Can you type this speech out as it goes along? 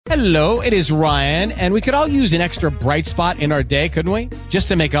Hello, it is Ryan, and we could all use an extra bright spot in our day, couldn't we? Just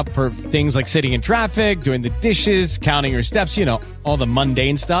to make up for things like sitting in traffic, doing the dishes, counting your steps, all the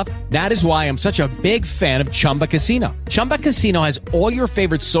mundane stuff. That is why I'm such a big fan of Chumba Casino. Chumba Casino has all your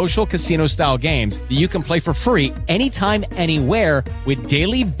favorite social casino-style games that you can play for free anytime, anywhere with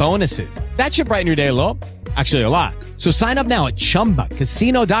daily bonuses. That should brighten your day a little. Actually, a lot. So sign up now at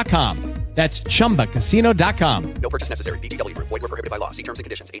ChumbaCasino.com. That's ChumbaCasino.com. No purchase necessary. VGW Group. Void where prohibited by law. See terms and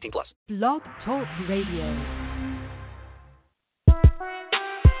conditions. 18 plus. Blog Talk Radio.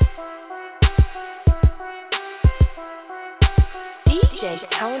 DJ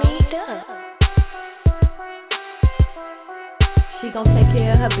Tony Dubb. She gon' take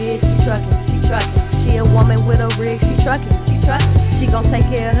care of her bitch, she truckin'. She a woman with a rig, she truckin'. She gon' take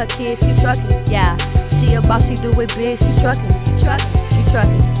care of her kids, she truckin'. Yeah, she a boss, she do it big, she truckin'. She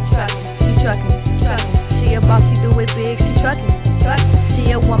truckin'. She a boss, she do it big, she truckin'.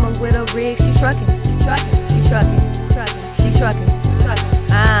 She a woman with a rig, she truckin'. She truckin'.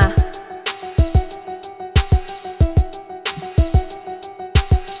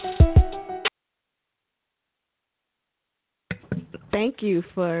 Thank you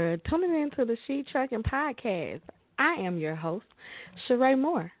for tuning in to the She Truckin' Podcast. I am your host, Sharae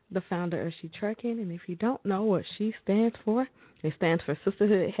Moore, the founder of She Truckin', and if you don't know what She stands for, it stands for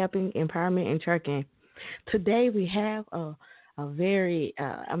Sisterhood, Helping, Empowerment, and Trucking. Today we have a very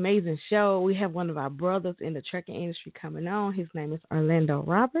amazing show. We have one of our brothers in the trucking industry coming on. His name is Orlando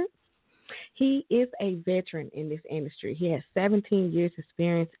Roberts. He is a veteran in this industry. He has 17 years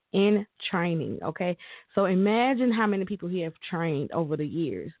experience in training, okay? So imagine how many people he has trained over the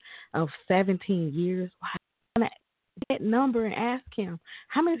years of 17 years. Wow. That number and ask him,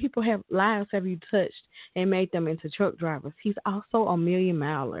 how many people lives have you touched and made them into truck drivers? He's also a million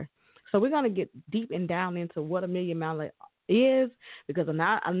miler. So we're going to get deep and down into what a million miler is, because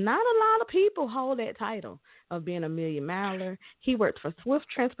not a lot of people hold that title of being a million miler. He worked for Swift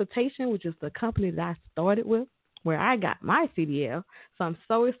Transportation, which is the company that I started with, where I got my CDL. So I'm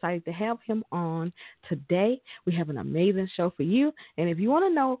so excited to have him on today. We have an amazing show for you. And if you want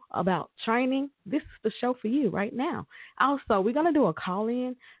to know about training, this is the show for you right now. Also, we're going to do a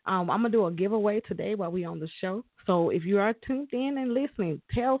call-in. I'm going to do a giveaway today while we're on the show. So if you are tuned in and listening,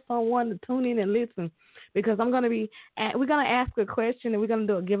 tell someone to tune in and listen, because we're going to ask a question and we're going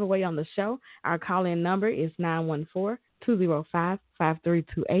to do a giveaway on the show. Our call-in number is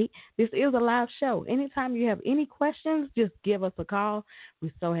 914-205-5328. This is a live show. Anytime you have any questions, just give us a call.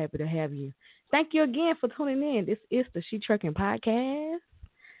 We're so happy to have you. Thank you again for tuning in. This is the She Truckin' Podcast.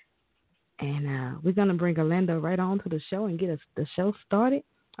 And we're going to bring Orlando right on to the show and get the show started.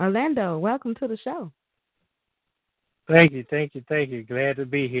 Orlando, welcome to the show. Thank you. Glad to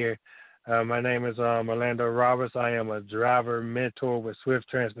be here. My name is Orlando Roberts. I am a driver mentor with Swift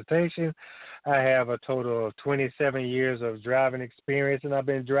Transportation. I have a total of 27 years of driving experience, and I've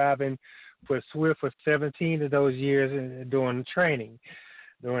been driving for Swift for 17 of those years and doing training.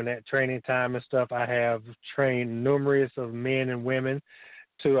 During that training time and stuff, I have trained numerous of men and women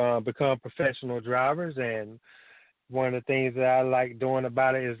to become professional drivers. And one of the things that I like doing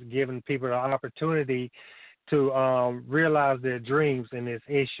about it is giving people the opportunity to realize their dreams in this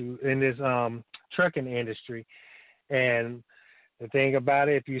trucking industry. And the thing about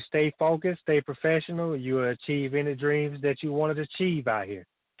it, if you stay focused, stay professional, you will achieve any dreams that you want to achieve out here.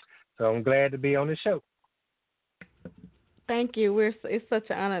 So I'm glad to be on the show. Thank you. It's such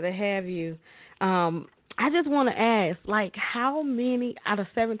an honor to have you. I just want to ask, how many out of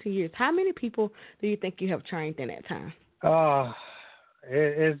 17 years, how many people do you think you have trained in that time?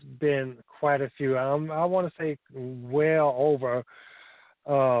 It's been quite a few. I want to say well over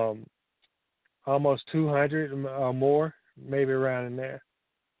almost 200 or more, maybe around in there.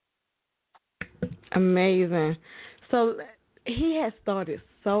 Amazing. So he has started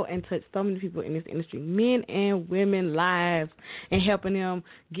and touched so many people in this industry, men and women lives, and helping them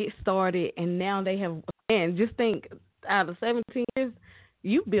get started. And now they have, and just think, out of 17 years,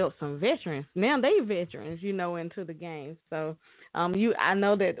 you built some veterans. Now they veterans, into the game. So I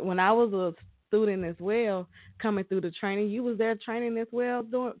know that when I was a student as well, coming through the training, you was there training as well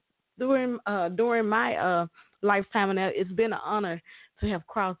during my lifetime, and it's been an honor to have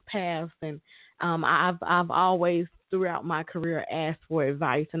crossed paths. And I've always throughout my career asked for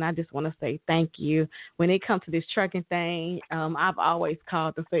advice, and I just want to say thank you. When it comes to this trucking thing, I've always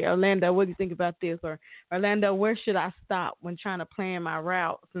called to say, Orlando, what do you think about this? Or Orlando, where should I stop when trying to plan my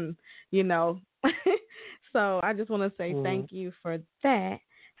routes? And so I just want to say thank you for that.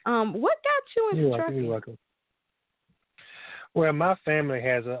 What got you into trucking? You're welcome. Well, my family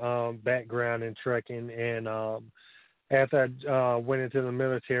has a background in trucking, and After I went into the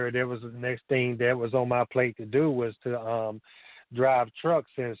military, there was the next thing that was on my plate to do was to drive trucks.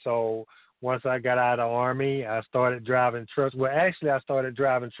 And so once I got out of the Army, I started driving trucks. Well, actually, I started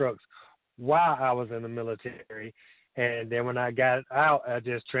driving trucks while I was in the military. And then when I got out, I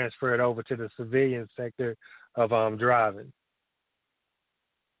just transferred over to the civilian sector of driving.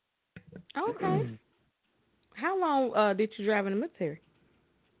 Okay. How long did you drive in the military?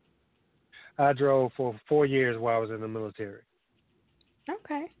 I drove for 4 years while I was in the military.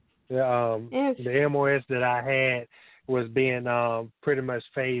 Okay. The MOS that I had was being pretty much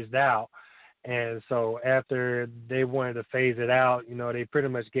phased out. And so after they wanted to phase it out, they pretty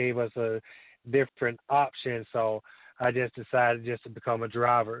much gave us a different option. So I just decided just to become a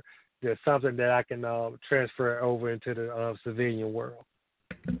driver. There's something that I can transfer over into the civilian world.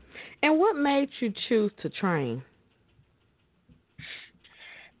 And what made you choose to train?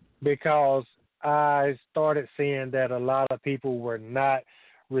 Because I started seeing that a lot of people were not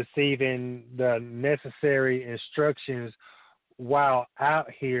receiving the necessary instructions while out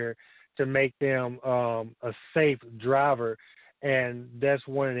here to make them a safe driver. And that's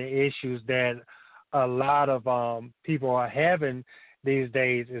one of the issues that a lot of people are having these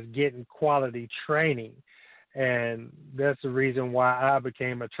days is getting quality training. And that's the reason why I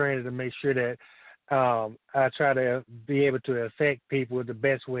became a trainer, to make sure that I try to be able to affect people the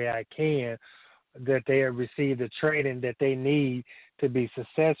best way I can, that they have received the training that they need to be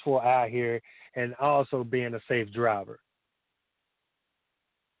successful out here and also being a safe driver.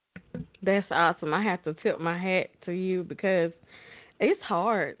 That's awesome. I have to tip my hat to you because it's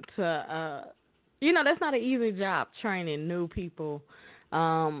hard to, that's not an easy job, training new people.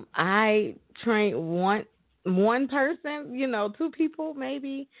 I trained one person, two people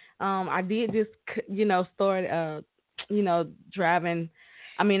maybe. I did just, start, driving.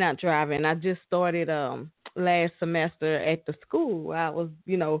 I mean, not driving. I just started last semester at the school. I was,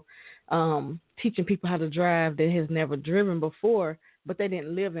 teaching people how to drive that has never driven before, but they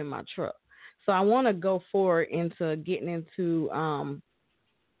didn't live in my truck. So I want to go forward into getting into,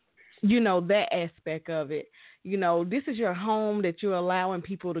 that aspect of it. This is your home that you're allowing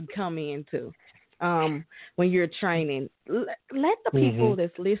people to come into when you're training. Let the people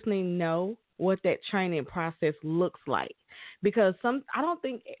that's listening know what that training process looks like. Because I don't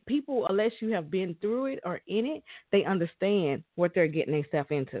think people, unless you have been through it or in it, they understand what they're getting themselves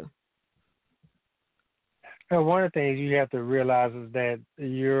into. And one of the things you have to realize is that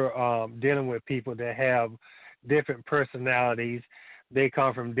you're dealing with people that have different personalities. They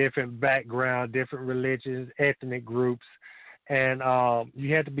come from different backgrounds, different religions, ethnic groups, and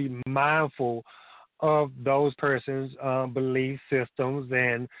you have to be mindful of those persons' belief systems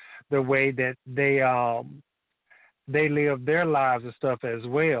and the way that they live their lives and stuff as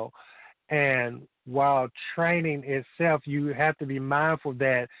well. And while training itself, you have to be mindful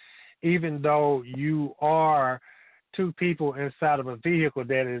that even though you are two people inside of a vehicle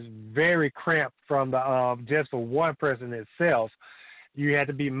that is very cramped from the just for one person itself, you have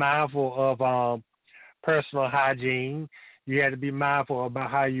to be mindful of personal hygiene. You have to be mindful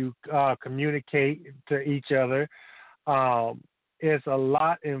about how you communicate to each other. It's a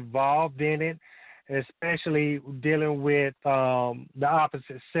lot involved in it, especially dealing with the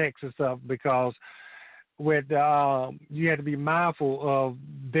opposite sex and stuff, because with you have to be mindful of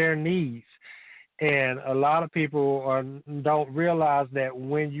their needs. And a lot of people don't realize that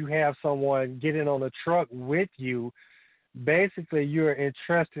when you have someone getting on a truck with you, basically you're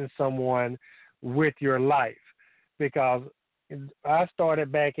entrusting someone with your life. Because I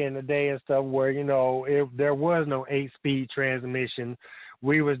started back in the day and stuff where, there was no 8-speed transmission.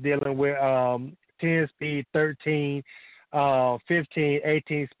 We was dealing with 10-speed, 13, 15,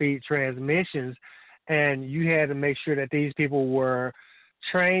 18-speed transmissions. And you had to make sure that these people were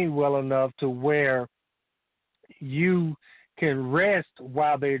trained well enough to where you can rest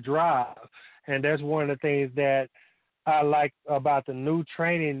while they drive. And that's one of the things that I like about the new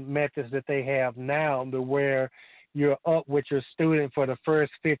training methods that they have now, to where you're up with your student for the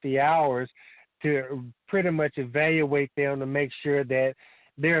first 50 hours to pretty much evaluate them to make sure that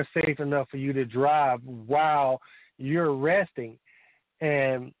they're safe enough for you to drive while you're resting.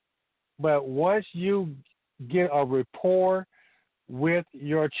 But once you get a rapport with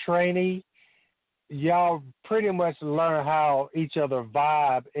your trainee, y'all pretty much learn how each other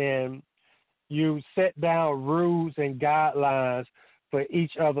vibe, and you set down rules and guidelines for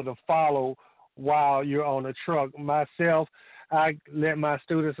each other to follow while you're on the truck. Myself, I let my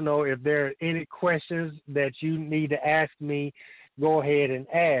students know if there are any questions that you need to ask me, go ahead and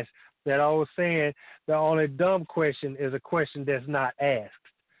ask. That old saying, the only dumb question is a question that's not asked.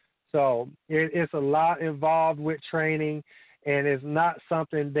 So it's a lot involved with training, and it's not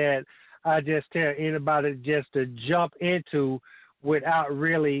something that I just tell anybody just to jump into without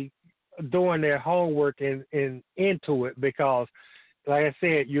really doing their homework and into it, because, like I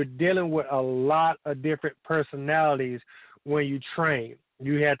said, you're dealing with a lot of different personalities when you train.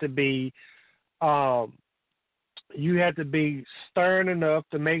 You have to be stern enough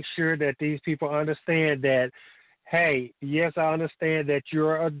to make sure that these people understand that, hey, yes, I understand that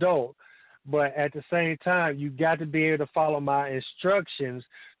you're an adult, but at the same time, you got to be able to follow my instructions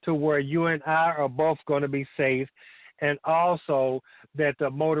to where you and I are both going to be safe, and also that the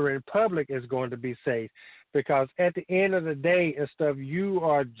motoring public is going to be safe. Because at the end of the day and stuff, you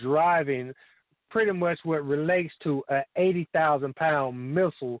are driving pretty much what relates to an 80,000-pound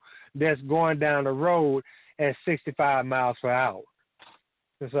missile that's going down the road at 65 miles per hour.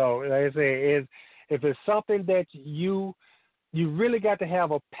 So, like I say, if it's something that you really got to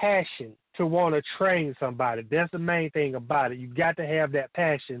have a passion to want to train somebody. That's the main thing about it. You got to have that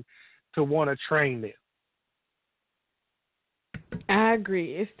passion to want to train them. I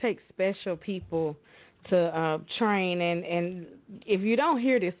agree. It takes special people to train, and if you don't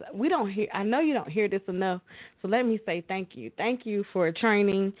hear this, I know you don't hear this enough, so let me say thank you. Thank you for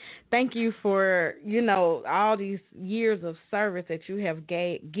training. Thank you for, all these years of service that you have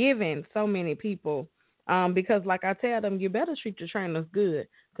given so many people, because like I tell them, you better treat your trainers good,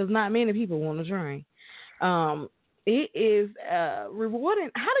 because not many people want to train. It is rewarding.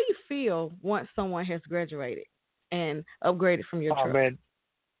 How do you feel once someone has graduated and upgraded from your truck? Man.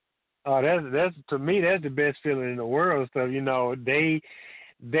 That's to me, that's the best feeling in the world. So, they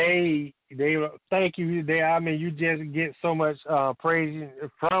thank you. You just get so much praise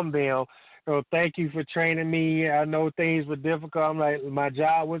from them. Thank you for training me. I know things were difficult. I'm like, my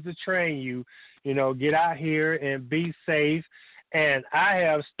job was to train you. Get out here and be safe. And I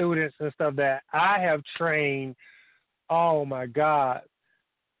have students and stuff that I have trained. Oh my God.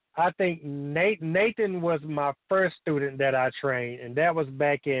 I think Nathan was my first student that I trained, and that was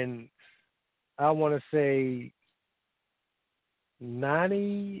back in, I want to say,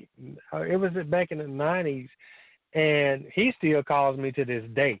 90. It was back in the 90s, and he still calls me to this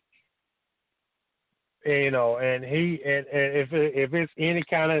day. And if it's any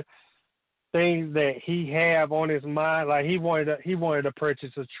kind of things that he have on his mind, like he wanted to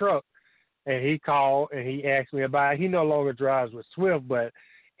purchase a truck, and he called and he asked me about it. He no longer drives with Swift, but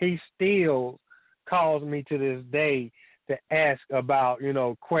he still calls me to this day to ask about,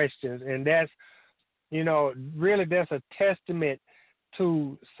 questions. And that's, really that's a testament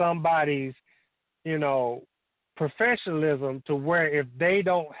to somebody's, professionalism, to where if they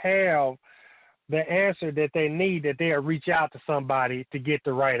don't have the answer that they need, that they'll reach out to somebody to get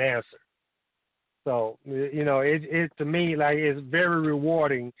the right answer. So, it to me, like, it's very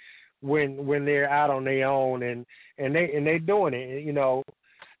rewarding when they're out on their own and they're doing it,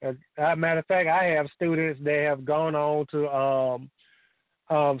 As a matter of fact, I have students that have gone on to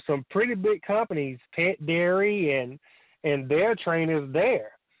some pretty big companies, Pet Dairy, and their trainers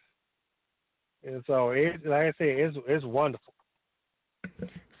there. And so, like I said, it's wonderful.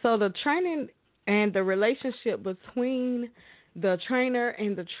 So the training and the relationship between the trainer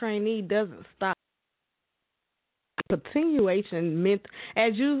and the trainee doesn't stop. Continuation,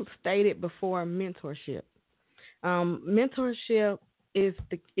 as you stated before, mentorship. Mentorship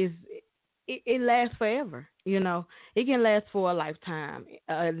it lasts forever. It can last for a lifetime,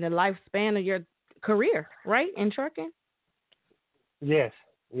 the lifespan of your career, right, in trucking. Yes,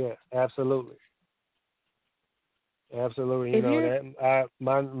 absolutely.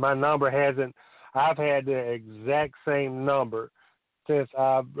 My number hasn't. I've had the exact same number since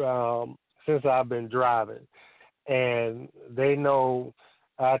I've been driving, and they know.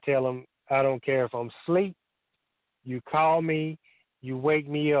 I tell them, I don't care if I'm asleep. You call me, you wake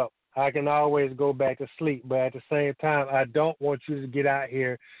me up. I can always go back to sleep, but at the same time, I don't want you to get out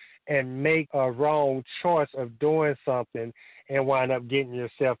here and make a wrong choice of doing something and wind up getting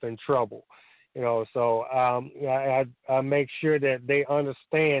yourself in trouble. So I make sure that they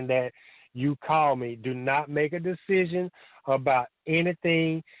understand that you call me. Do not make a decision about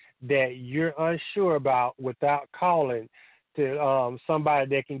anything that you're unsure about without calling to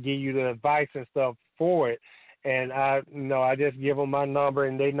somebody that can give you the advice and stuff for it. And I just give them my number,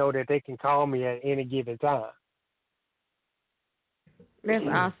 and they know that they can call me at any given time. That's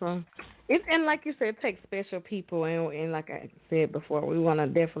awesome. And like you said, it takes special people, and like I said before, we want to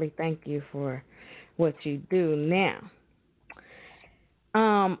definitely thank you for what you do. Now,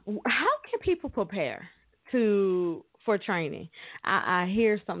 how can people prepare for training? I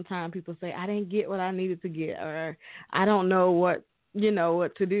hear sometimes people say, I didn't get what I needed to get, or I don't know what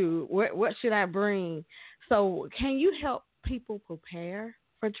what to do. What should I bring? So, can you help people prepare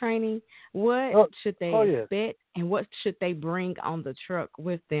for training? What should they yes. expect, and what should they bring on the truck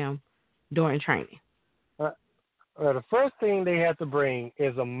with them during training? The first thing they have to bring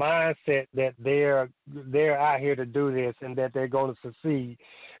is a mindset that they're out here to do this and that they're going to succeed.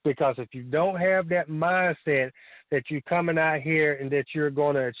 Because if you don't have that mindset that you're coming out here and that you're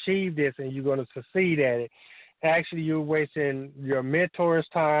going to achieve this and you're going to succeed at it, actually you're wasting your mentor's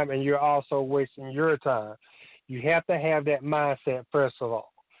time and you're also wasting your time. You have to have that mindset first of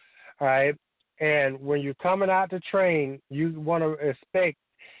all right? And when you're coming out to train, you want to expect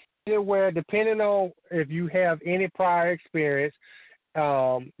anywhere, depending on if you have any prior experience,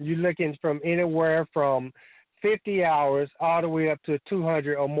 you're looking from anywhere from 50 hours all the way up to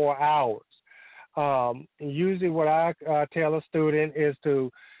 200 or more hours. Usually what I tell a student is to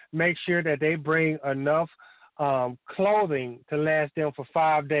make sure that they bring enough clothing to last them for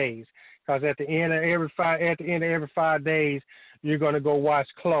 5 days. Because at the end of every 5 days, you're going to go wash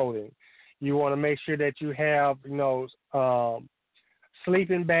clothing. You want to make sure that you have,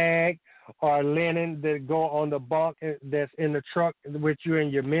 sleeping bag or linen that go on the bunk that's in the truck with you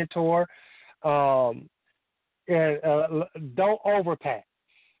and your mentor. And don't overpack.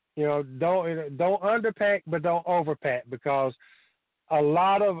 Don't underpack, but don't overpack, because a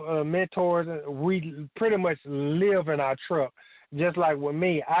lot of mentors, we pretty much live in our truck. Just like with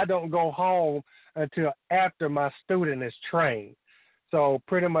me, I don't go home until after my student is trained. So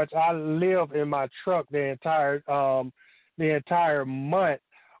pretty much I live in my truck the entire month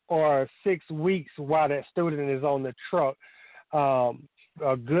or 6 weeks while that student is on the truck.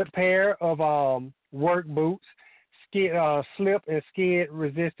 A good pair of work boots, slip and skid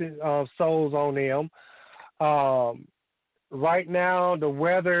resistant soles on them. Right now the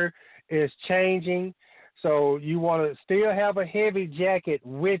weather is changing, so you want to still have a heavy jacket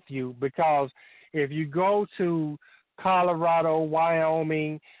with you, because if you go to Colorado,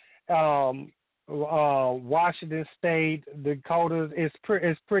 Wyoming, Washington State, Dakotas, it's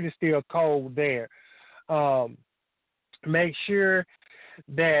pretty still cold there. Make sure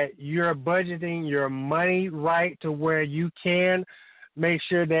that you're budgeting your money right to where you can. Make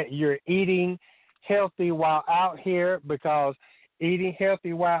sure that you're eating healthy while out here, because eating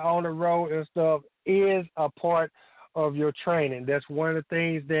healthy while on the road and stuff is a part of your training. That's one of the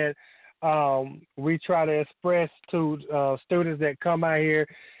things that we try to express to students that come out here,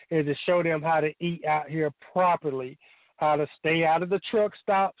 is to show them how to eat out here properly, how to stay out of the truck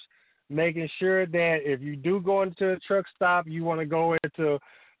stops, making sure that if you do go into a truck stop, you want to go into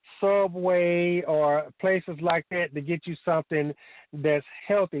Subway or places like that to get you something that's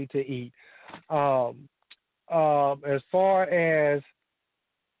healthy to eat. As far as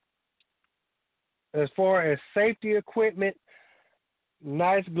safety equipment,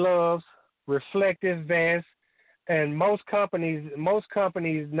 nice gloves, reflective vests, and most companies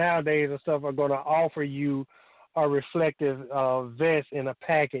nowadays and stuff are going to offer you a reflective vest in a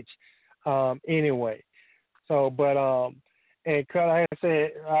package anyway. So, but and like I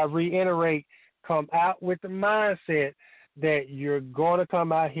said, I reiterate, come out with the mindset that you're going to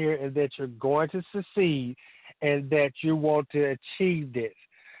come out here and that you're going to succeed and that you want to achieve this.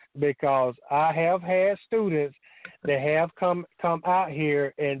 Because I have had students that have come out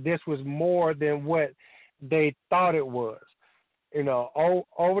here and this was more than what they thought it was.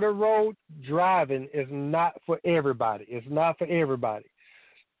 Over the road driving is not for everybody. It's not for everybody.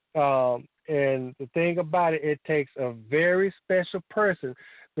 And the thing about it, it takes a very special person,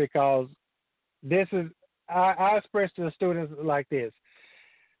 because this is, I express to the students like this.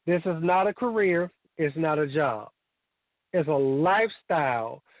 This is not a career. It's not a job. It's a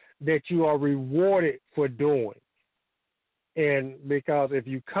lifestyle that you are rewarded for doing. And because if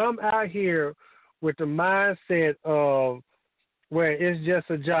you come out here with the mindset of where it's just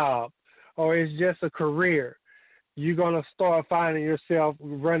a job or it's just a career, you're going to start finding yourself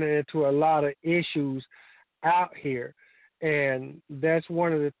running into a lot of issues out here. And that's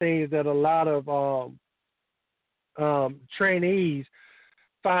one of the things that a lot of trainees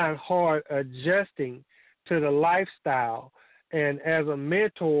find hard adjusting to the lifestyle. And as a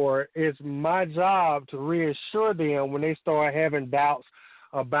mentor, it's my job to reassure them when they start having doubts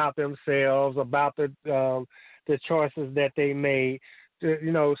about themselves, about the choices that they made,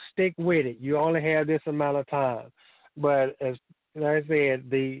 to, stick with it. You only have this amount of time. But as I said,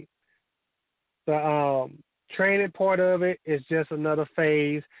 the training part of it is just another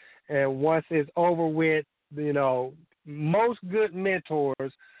phase. And once it's over with, most good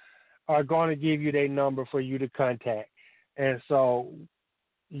mentors are going to give you their number for you to contact. And so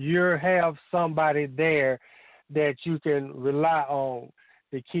you have somebody there that you can rely on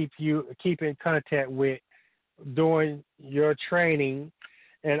to keep in contact with during your training,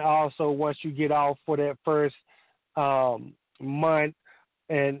 and also once you get off for that first month,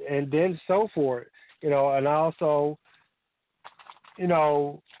 and then so forth. And also,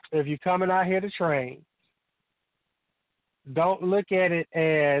 if you're coming out here to train, don't look at it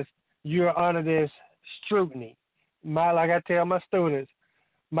as you're under this scrutiny. Like I tell my students,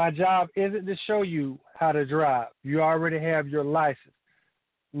 my job isn't to show you how to drive. You already have your license.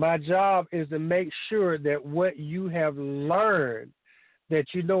 My job is to make sure that what you have learned, that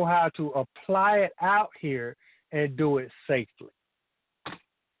you know how to apply it out here and do it safely.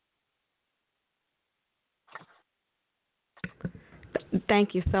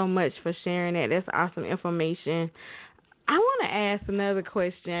 Thank you so much for sharing that. That's awesome information. I want to ask another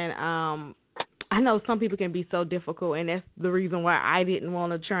question. I know some people can be so difficult, and that's the reason why I didn't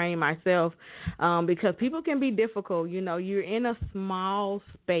want to train myself, because people can be difficult. You're in a small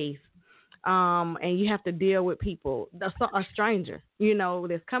space, and you have to deal with people, a stranger,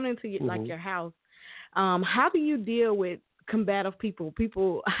 that's coming into like your house. How do you deal with combative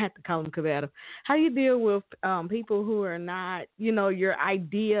people? I have to call them combative. How do you deal with people who are not, your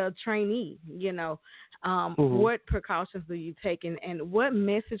idea trainee? What precautions do you take, and what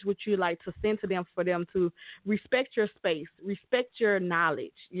message would you like to send to them for them to respect your space, respect your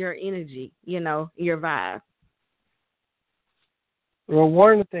knowledge, your energy, your vibe? Well,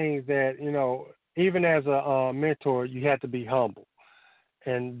 one of the things that, even as a mentor, you have to be humble.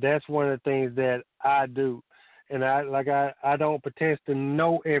 And that's one of the things that I do. And I don't pretend to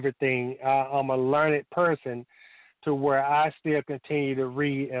know everything. I'm a learned person to where I still continue to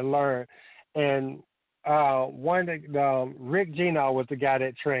read and learn. And Rick Gino was the guy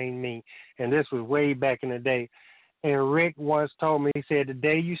that trained me, and this was way back in the day. And Rick once told me, he said, the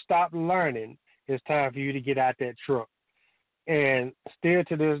day you stop learning, it's time for you to get out that truck. And still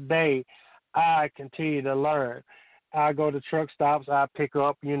to this day, I continue to learn. I go to truck stops, I pick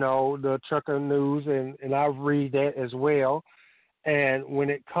up, the trucker news, and I read that as well. And when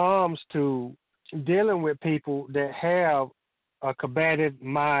it comes to dealing with people that have a combative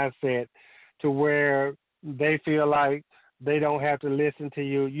mindset, to where they feel like they don't have to listen to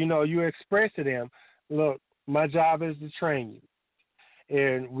you. You express to them, look, my job is to train you.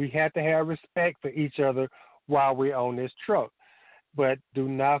 And we have to have respect for each other while we're on this truck. But do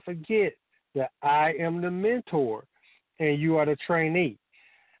not forget that I am the mentor and you are the trainee.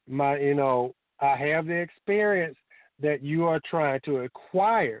 I have the experience that you are trying to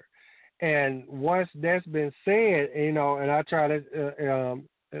acquire. And once that's been said, and I try to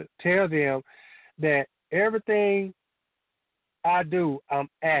tell them that everything I do, I'm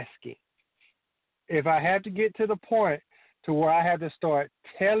asking. If I have to get to the point to where I have to start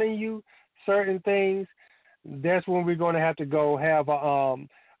telling you certain things, that's when we're going to have to go have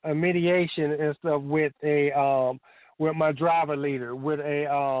a mediation and stuff with with my driver leader, with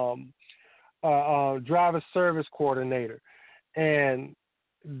a driver service coordinator, and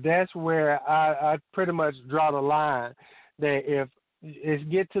that's where I pretty much draw the line that if it's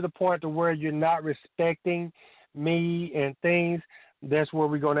get to the point to where you're not respecting me and things, that's where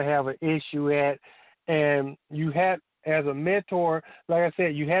we're going to have an issue at. And you have, as a mentor, like I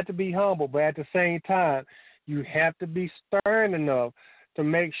said, you have to be humble, but at the same time, you have to be stern enough to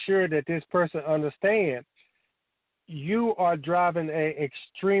make sure that this person understands you are driving an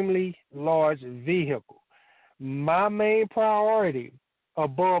extremely large vehicle. My main priority,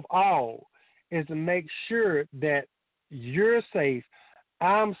 above all, is to make sure that you're safe,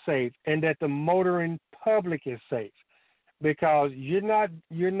 I'm safe, and that the motoring public is safe. Because you're not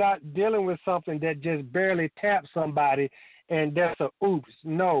dealing with something that just barely taps somebody and that's a oops.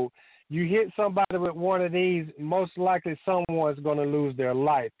 No, you hit somebody with one of these, most likely someone's going to lose their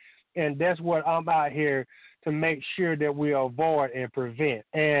life. And that's what I'm out here to make sure that we avoid and prevent.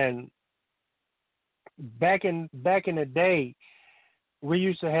 And back in the day, we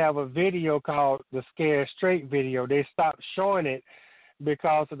used to have a video called the Scared Straight video. They stopped showing it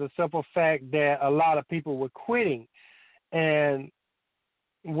because of the simple fact that a lot of people were quitting. And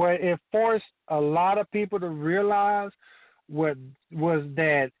what it forced a lot of people to realize was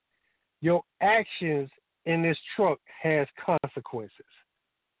that your actions in this truck has consequences.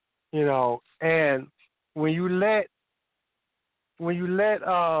 And when you let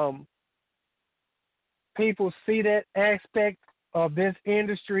people see that aspect of this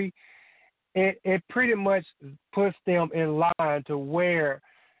industry, it pretty much puts them in line to where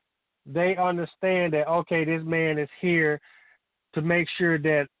they understand that, okay, this man is here to make sure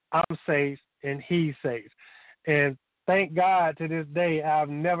that I'm safe and he's safe. And thank God to this day, I've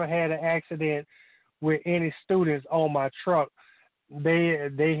never had an accident with any students on my truck.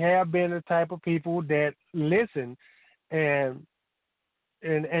 They have been the type of people that listen, and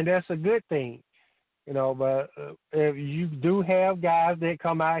that's a good thing, you know. But if you do have guys that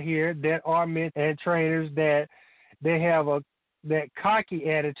come out here that are men and trainers that they have that cocky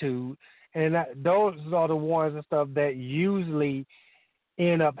attitude, and those are the ones and stuff that usually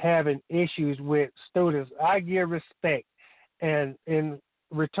end up having issues with students. I give respect, and in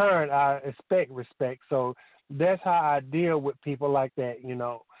return, I expect respect. So that's how I deal with people like that, you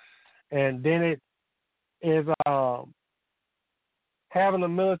know. And then it is having a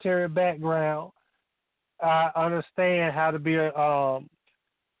military background. I understand how to be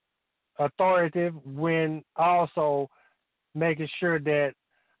authoritative when also making sure that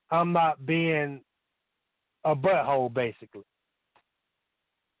I'm not being a butthole, basically.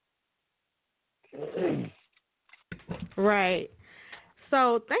 Right.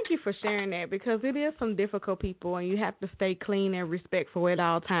 So thank you for sharing that, because it is some difficult people, and you have to stay clean and respectful at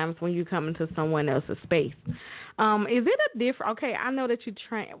all times when you come into someone else's space. Is it a different? Okay, I know that you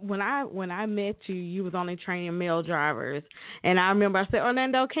train. When I met you, you was only training male drivers, and I remember I said,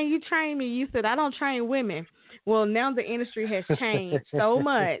 Orlando, can you train me? You said, I don't train women. Well, now the industry has changed so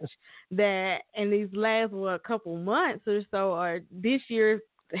much that in these last couple months or so, or this year,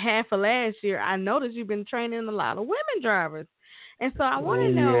 half of last year, I noticed you've been training a lot of women drivers. And so I want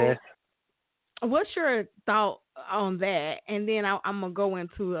to know, what's your thought on that? And then I'm going to go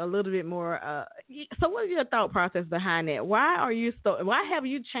into a little bit more. So what is your thought process behind that? Why have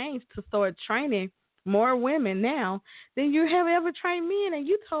you changed to start training more women now than you have ever trained men? And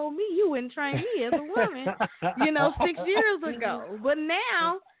you told me you wouldn't train me as a woman, 6 years ago. But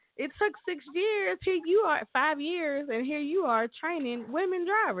now it took 6 years. Here you are, 5 years, and here you are training women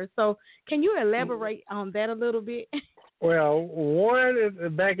drivers. So can you elaborate on that a little bit? Well, one is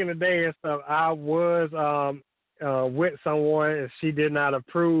back in the day and stuff, I was with someone, and she did not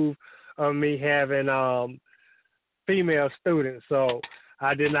approve of me having female students. So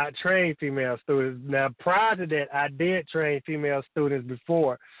I did not train female students. Now, prior to that, I did train female students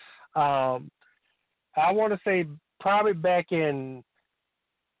before. I want to say probably back in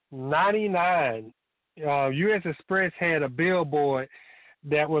 99, U.S. Express had a billboard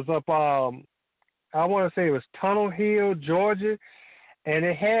that was up, I want to say it was Tunnel Hill, Georgia, and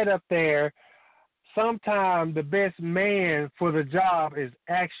it had up there, sometime the best man for the job is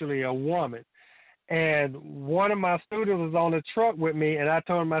actually a woman. And one of my students was on the truck with me, and I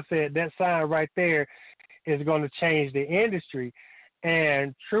told him, I said, that sign right there is going to change the industry.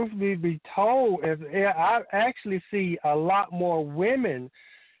 And truthfully be told, I actually see a lot more women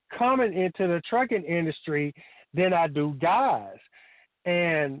coming into the trucking industry than I do guys.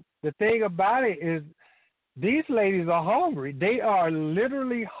 And the thing about it is, these ladies are hungry. They are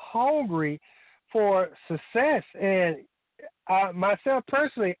literally hungry for success. And myself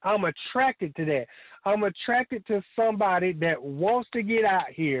personally, I'm attracted to that. I'm attracted to somebody that wants to get out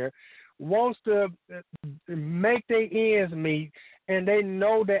here, wants to make their ends meet, and they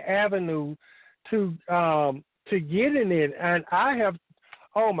know the avenue to get in it. And I have,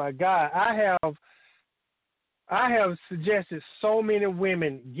 oh my God, I have suggested so many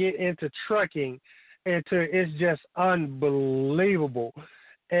women get into trucking, it's just unbelievable.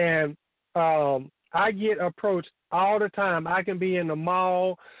 And I get approached all the time. I can be in the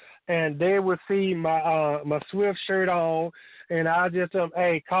mall, and they would see my Swift shirt on, and I just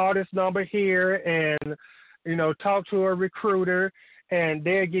hey, call this number here, and talk to a recruiter, and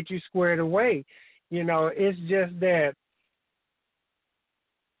they'll get you squared away. It's just that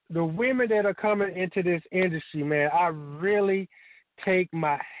the women that are coming into this industry, man, I really take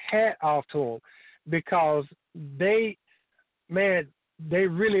my hat off to them, because they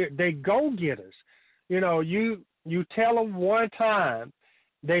go-getters. You tell them one time,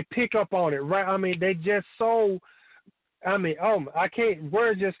 they pick up on it, right? I mean, they just words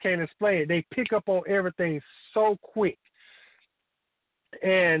just can't explain it. They pick up on everything so quick,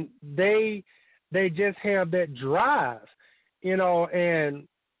 and they just have that drive, and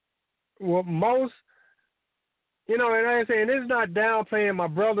well, most, and I say, and it's not downplaying my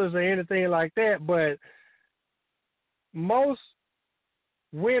brothers or anything like that, but most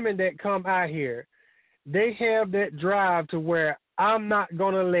women that come out here, they have that drive to where I'm not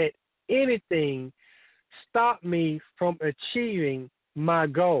going to let anything stop me from achieving my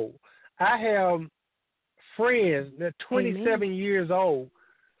goal. I have friends that are 27 years old.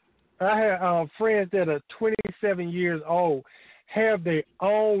 I have friends that are 27 years old, have their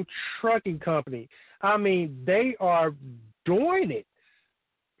own trucking company. I mean, they are doing it,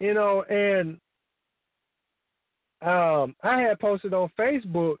 and I had posted on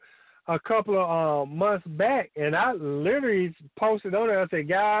Facebook a couple of months back, and I literally posted on it. I said,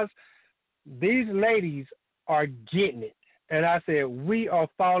 guys, these ladies are getting it. And I said, we are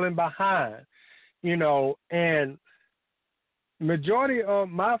falling behind, and majority of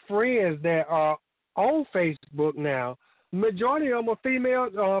my friends that are on Facebook now, majority of them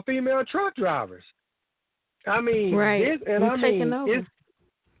are female truck drivers. I mean, right. This, and I mean, over. It's,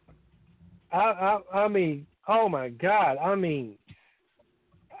 I mean, oh my God, I mean,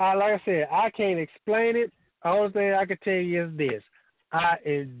 like I said, I can't explain it. The only thing I can tell you is this: I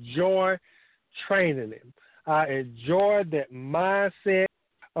enjoy training them. I enjoy that mindset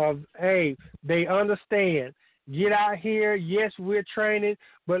of, hey, they understand. Get out here. Yes, we're training,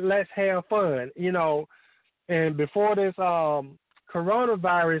 but let's have fun, And before this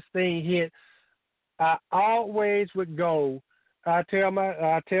coronavirus thing hit, I always would go. I tell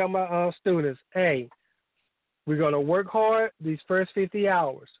my students, hey, we're gonna work hard these first 50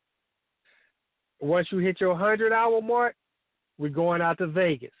 hours. Once you hit your 100-hour mark, we're going out to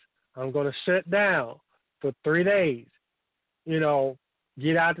Vegas. I'm gonna shut down for 3 days.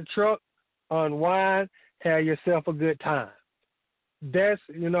 Get out the truck, unwind, have yourself a good time. That's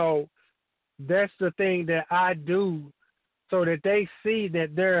the thing that I do, so that they see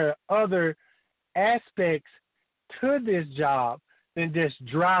that there are other aspects to this job than just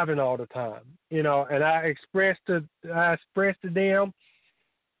driving all the time. And I express to them,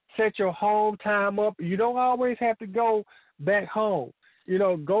 set your home time up. You don't always have to go back home.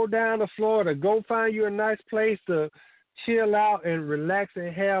 Go down to Florida. Go find you a nice place to chill out and relax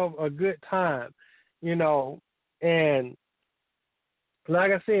and have a good time. And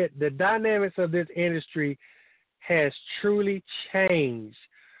like I said, the dynamics of this industry has truly changed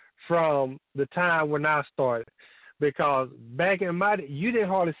from the time when I started. Because back in my day, you didn't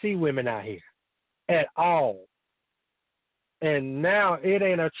hardly see women out here at all. And now it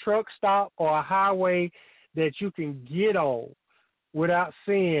ain't a truck stop or a highway that you can get on without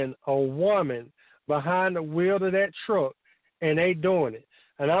seeing a woman behind the wheel of that truck, and they doing it.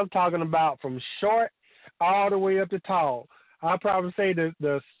 And I'm talking about from short all the way up to tall. I'll probably say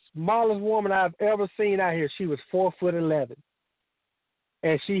the smallest woman I've ever seen out here, she was 4'11",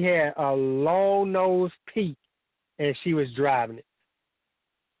 and she had a long nose peak, and she was driving it.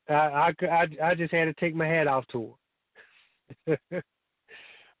 I just had to take my hat off to her.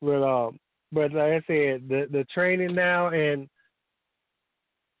 But like I said, the training now, and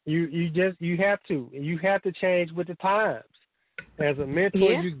you have to change with the times. As a mentor,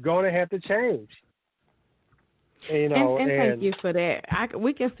 you're gonna have to change. And thank you for that.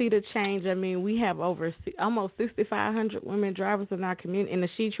 We can see the change. I mean, we have almost 6,500 women drivers in our community, in the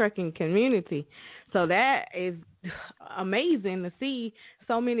she trucking community. So that is amazing to see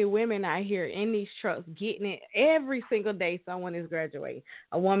so many women out here in these trucks getting it every single day. Someone is graduating.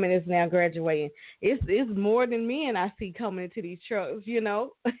 A woman is now graduating. It's more than men I see coming into these trucks.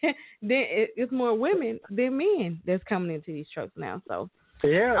 It's more women than men that's coming into these trucks now. So.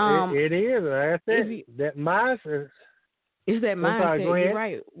 Yeah, it is. That's it. That mindset. It's that mindset. You're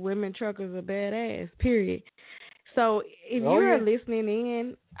right. Women truckers are badass, period. So if you're listening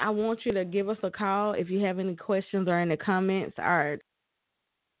in, I want you to give us a call if you have any questions or any comments. Our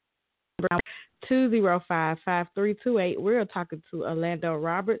 205-5328. We're talking to Orlando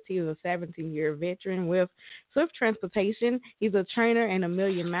Roberts. He is a 17-year veteran with Swift Transportation. He's a trainer and a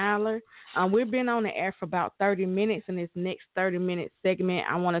million miler. We've been on the air for about 30 minutes. In this next 30-minute segment,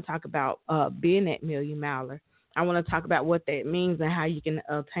 I want to talk about being that million miler. I want to talk about what that means and how you can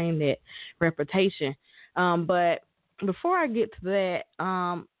attain that reputation. But before I get to that,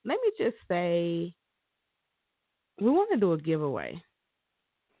 let me just say we want to do a giveaway.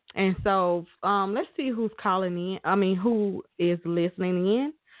 And so let's see who's calling in. Who is listening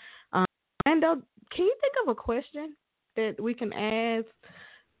in. Orlando, can you think of a question that we can ask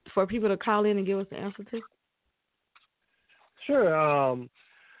for people to call in and give us the answer to? Sure.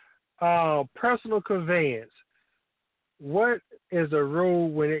 Personal conveyance. What is the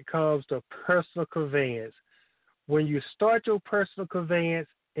rule when it comes to personal conveyance? When you start your personal conveyance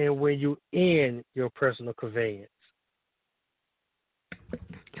and when you end your personal conveyance?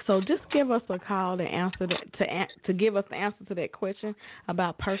 So just give us a call to answer that, to give us the answer to that question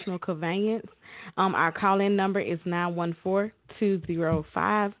about personal conveyance. Our call-in number is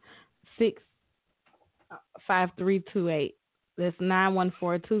 914-205-5328. That's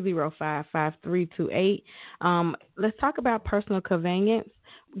 914-205-5328. Let's talk about personal conveyance.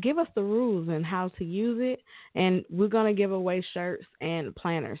 Give us the rules and how to use it, and we're going to give away shirts and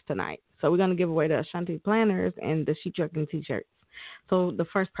planners tonight. So we're going to give away the Ashanti planners and the She Trucking T-shirts. So the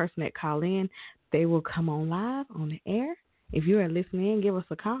first person that call in, they will come on live on the air. If you are listening in, give us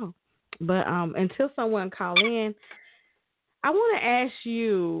a call. But until someone call in, I want to ask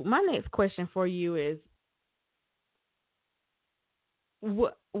you. My next question for you is,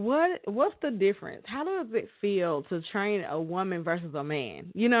 what's the difference? How does it feel to train a woman versus a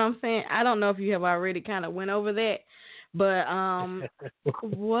man? You know what I'm saying? I don't know if you have already kind of went over that, but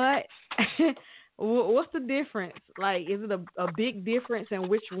what what's the difference? Like, is it a big difference, and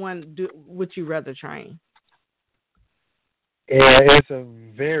which one would you rather train? Yeah, it's a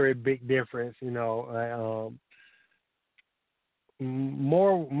very big difference.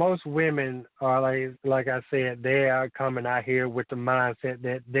 Most women are like I said, they are coming out here with the mindset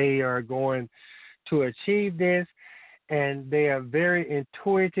that they are going to achieve this, and they are very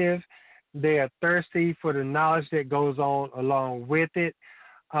intuitive. They are thirsty for the knowledge that goes on along with it.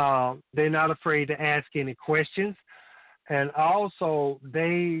 They're not afraid to ask any questions, and also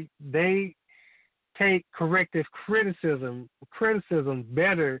they take corrective criticism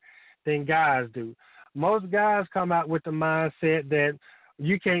better than guys do. Most guys come out with the mindset that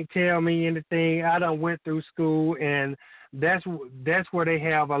you can't tell me anything. I done went through school, and that's where they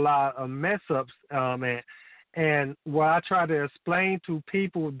have a lot of mess ups at. And what I try to explain to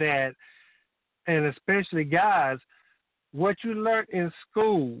people that, and especially guys, what you learn in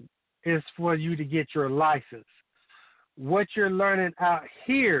school is for you to get your license. What you're learning out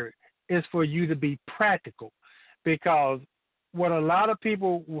here is for you to be practical, because how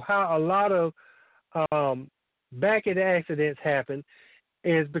a lot of back-end accidents happen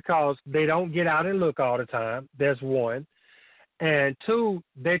is because they don't get out and look all the time. That's one. And two,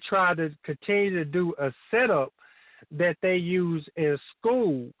 they try to continue to do a setup that they use in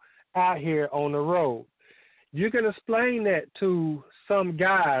school out here on the road. You can explain that to some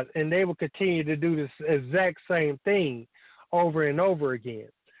guys, and they will continue to do this exact same thing over and over again.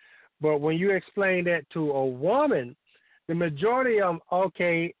 But when you explain that to a woman, the majority of them,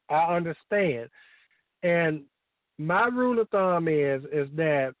 okay, I understand. And my rule of thumb is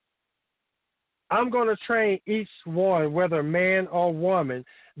that I'm going to train each one, whether man or woman,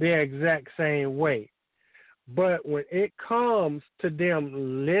 the exact same way. But when it comes to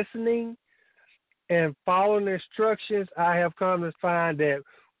them listening and following instructions, I have come to find that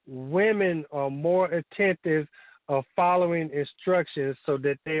women are more attentive of following instructions so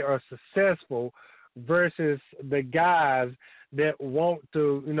that they are successful versus the guys that want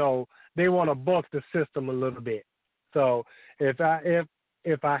to, they want to buck the system a little bit. So if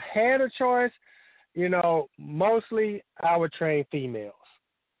I had a choice, mostly I would train females.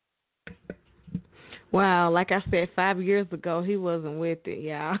 Wow, like I said, 5 years ago, he wasn't with it,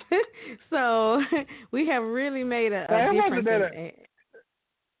 y'all. So we have really made a difference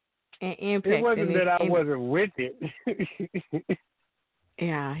and impact. It wasn't that I wasn't with it.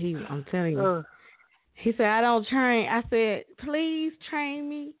 Yeah, I'm telling you. He said, I don't train. I said, please train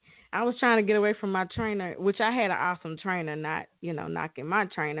me. I was trying to get away from my trainer, which I had an awesome trainer, not, knocking my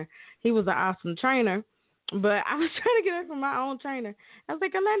trainer. He was an awesome trainer, but I was trying to get away from my own trainer. I was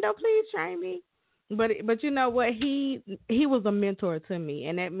like, Orlando, please train me. But you know what? He was a mentor to me,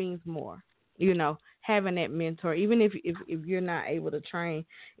 and that means more, having that mentor. Even if you're not able to train,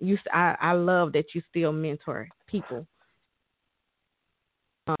 I love that you still mentor people.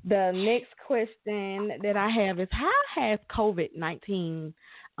 The next question that I have is, how has COVID-19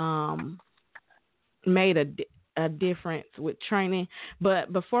 made a difference with training?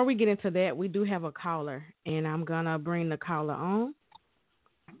 But before we get into that, we do have a caller, and I'm going to bring the caller on.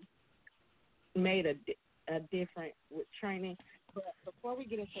 Made a difference with training. But before we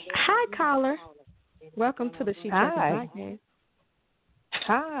get into that, hi, caller. Welcome to the She Tracking Podcast.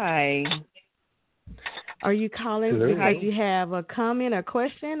 Hi. Are you calling because you have a comment or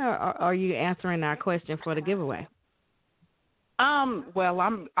question, or are you answering our question for the giveaway? Well,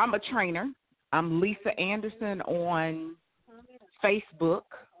 I'm a trainer. I'm Lisa Anderson on Facebook,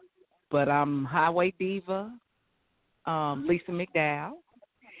 but I'm Highway Diva, Lisa McDowell.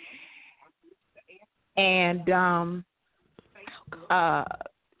 And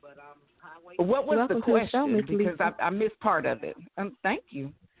what was the question? Because I missed part of it. Thank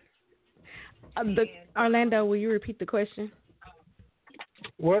you. Orlando, will you repeat the question?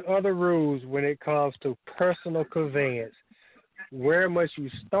 What are the rules when it comes to personal conveyance? Where must you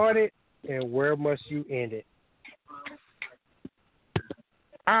start it, and where must you end it?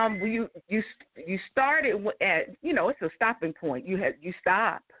 You started at, it's a stopping point. You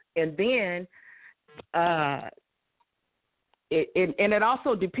stop, and then it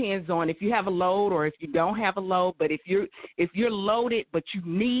also depends on if you have a load or if you don't have a load. But if you're loaded but you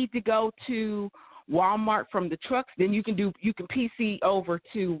need to go to Walmart from the trucks, then you can PC over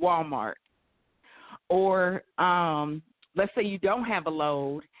to Walmart. Or let's say you don't have a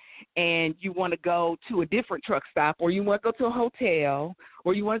load and you want to go to a different truck stop, or you want to go to a hotel,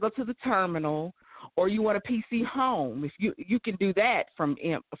 or you want to go to the terminal, or you want a PC home. If you can do that from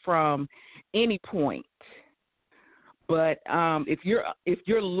any point. But if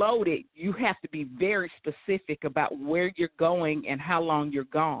you're loaded, you have to be very specific about where you're going and how long you're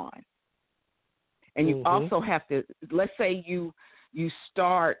gone. And you also have to, let's say you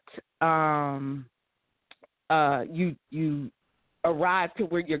start you arrive to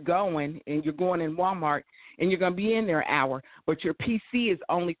where you're going, and you're going in Walmart, and you're going to be in there an hour, but your PC is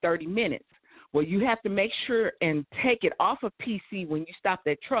only 30 minutes. Well, you have to make sure and take it off of PC when you stop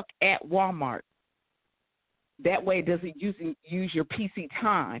that truck at Walmart. That way it doesn't use your PC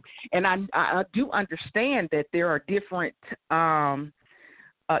time. And I do understand that there are different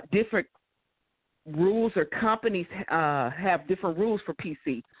rules, or companies have different rules for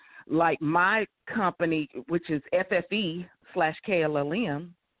PC. Like my company, which is FFE/KLLM,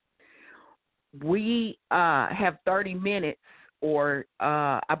 we have 30 minutes, or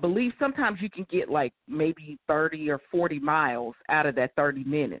I believe sometimes you can get like maybe 30 or 40 miles out of that 30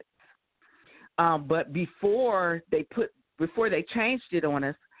 minutes. But before they changed it on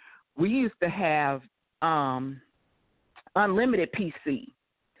us, we used to have unlimited PC.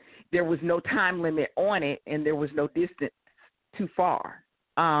 There was no time limit on it, and there was no distance too far.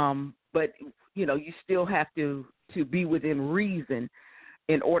 But you still have to be within reason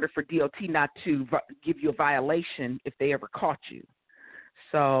in order for DOT not to give you a violation if they ever caught you.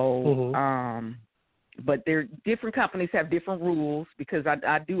 So, but different companies have different rules, because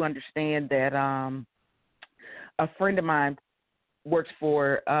I do understand that a friend of mine works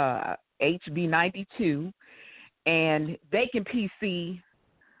for HB92, and they can PC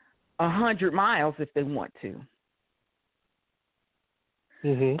 100 miles if they want to.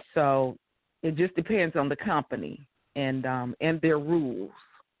 So it just depends on the company and their rules.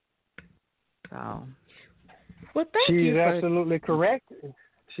 So, well, she's absolutely correct.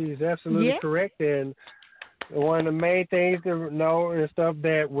 She's absolutely correct. And one of the main things to know is stuff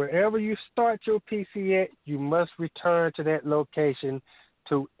that wherever you start your PC at, you must return to that location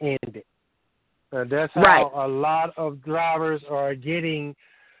to end it. That's how a lot of drivers are getting.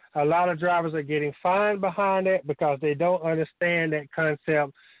 A lot of drivers are getting fined behind that, because they don't understand that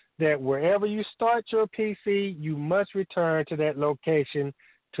concept that wherever you start your PC, you must return to that location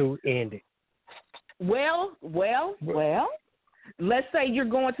to end it. Well, let's say you're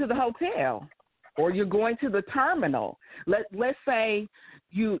going to the hotel, or you're going to the terminal. Let's say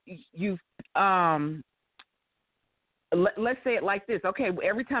let's say it like this. Okay,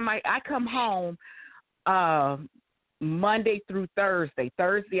 every time I come home, Monday through Thursday.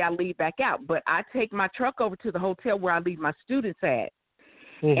 Thursday I leave back out, but I take my truck over to the hotel where I leave my students at.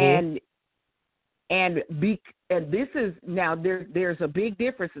 And this is now there's a big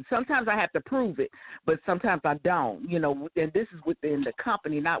difference. And sometimes I have to prove it, but sometimes I don't. And this is within the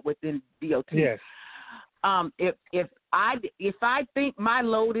company, not within DOT. Yes. If I think my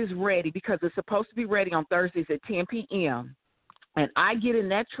load is ready, because it's supposed to be ready on Thursdays at 10 p.m., and I get in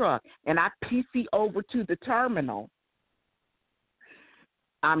that truck and I PC over to the terminal,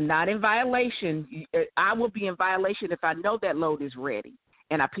 I'm not in violation. I will be in violation if I know that load is ready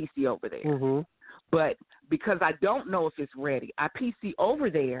and I PC over there. But because I don't know if it's ready, I PC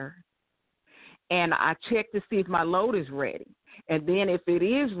over there and I check to see if my load is ready. And then if it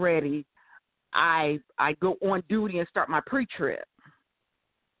is ready, I go on duty and start my pre-trip.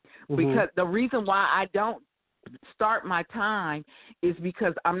 Because the reason why I don't start my time is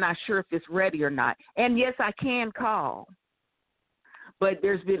because I'm not sure if it's ready or not. And yes, I can call. But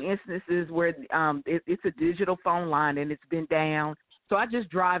there's been instances where it's a digital phone line and it's been down. So I just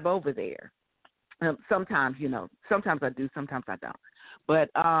drive over there. Sometimes, sometimes I do, sometimes I don't.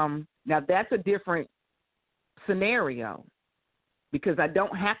 But now that's a different scenario, because I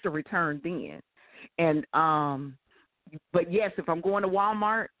don't have to return then. And but yes, if I'm going to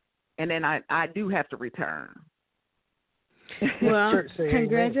Walmart, and then I do have to return. Well,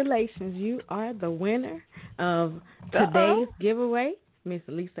 congratulations. You are the winner of today's giveaway, Miss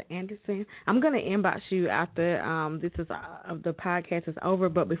Lisa Anderson. I'm going to inbox you after the podcast is over,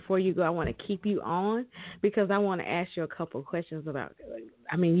 but before you go, I want to keep you on, because I want to ask you a couple of questions about,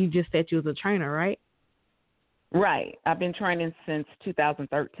 you just said you was a trainer, right? Right. I've been training since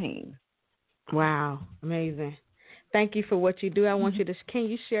 2013. Wow. Amazing. Thank you for what you do. I want you to, can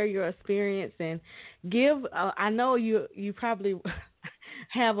you share your experience and give, I know you probably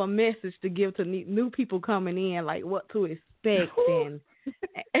have a message to give to new people coming in, like what to expect, and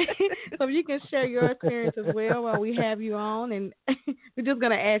so you can share your experience as well while we have you on, and we're just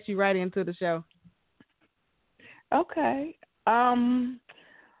going to ask you right into the show. Okay.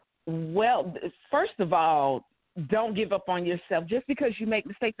 Well, first of all, don't give up on yourself just because you make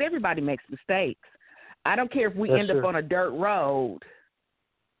mistakes. Everybody makes mistakes. I don't care if we end up on a dirt road.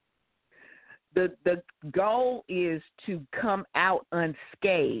 The goal is to come out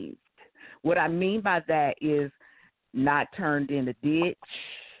unscathed. What I mean by that is not turned in a ditch,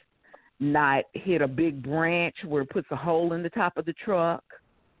 not hit a big branch where it puts a hole in the top of the truck,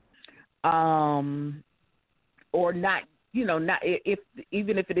 or not, not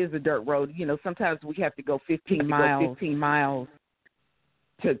even if it is a dirt road, sometimes we have to go 15 miles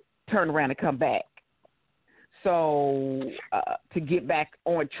to turn around and come back. So to get back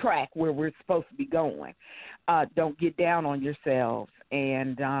on track where we're supposed to be going, don't get down on yourselves.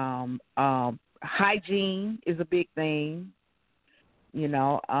 And hygiene is a big thing.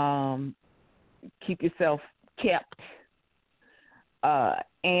 Keep yourself kept,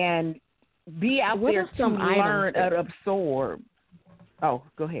 and be out there to learn and absorb. Oh,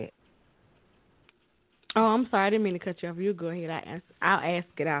 go ahead. Oh, I'm sorry. I didn't mean to cut you off. You go ahead. I'll ask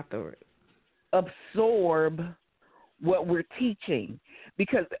it afterwards. Absorb what we're teaching,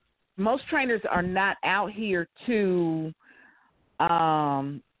 because most trainers are not out here to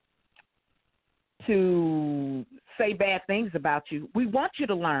say bad things about you. We want you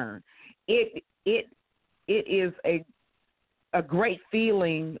to learn. It is a great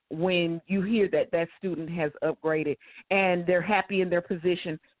feeling when you hear that student has upgraded and they're happy in their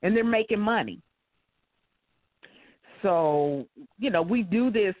position and they're making money. So, we do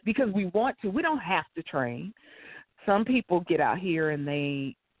this because we want to. We don't have to train. Some people get out here and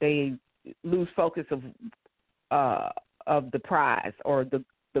they lose focus of the prize or the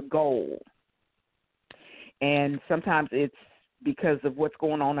goal. And sometimes it's because of what's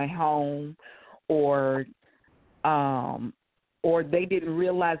going on at home, or they didn't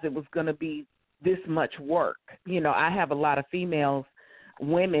realize it was going to be this much work. I have a lot of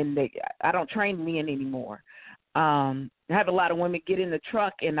women that I don't train men anymore. I have a lot of women get in the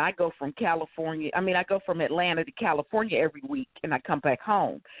truck, and I go from Atlanta to California every week, and I come back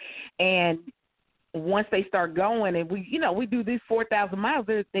home. And once they start going, and we do these 4,000 miles,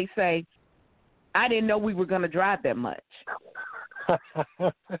 they say, I didn't know we were going to drive that much.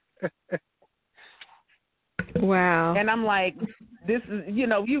 Wow. And I'm like, this is,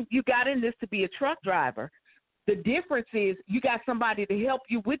 you got in this to be a truck driver. The difference is you got somebody to help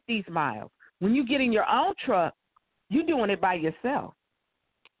you with these miles. When you get in your own truck, you're doing it by yourself.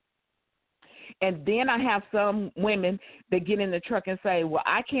 And then I have some women that get in the truck and say, well,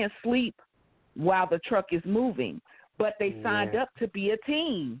 I can't sleep while the truck is moving, but they signed up to be a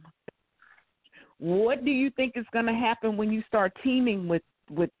team. What do you think is going to happen when you start teaming with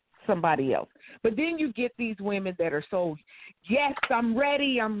somebody else? But then you get these women that are so, yes, I'm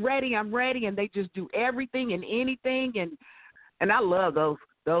ready, and they just do everything and anything, and I love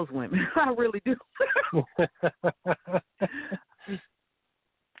those women. I really do.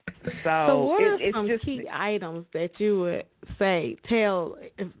 So what are some key items that you would tell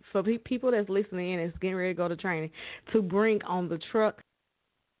for people that's listening in and getting ready to go to training to bring on the truck?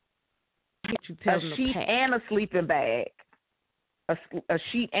 A sheet and a sleeping bag. A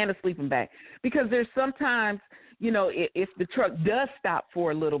sheet and a sleeping bag. Because there's sometimes, if the truck does stop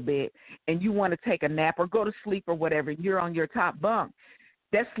for a little bit and you want to take a nap or go to sleep or whatever, and you're on your top bunk,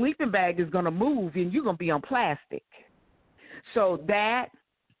 that sleeping bag is going to move and you're going to be on plastic. So that,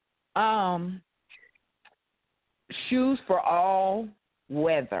 shoes for all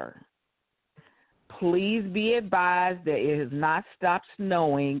weather. Please be advised that it has not stopped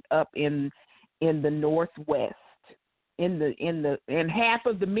snowing up in the Northwest, in half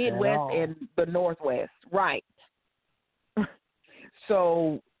of the Midwest and the Northwest, right?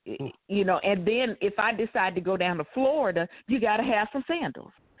 So, and then if I decide to go down to Florida, you got to have some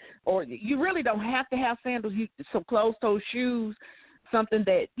sandals, or you really don't have to have sandals. Some closed-toe shoes, something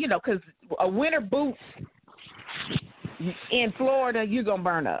that because a winter boot in Florida, you're gonna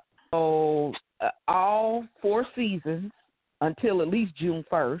burn up. So all 4 seasons until at least June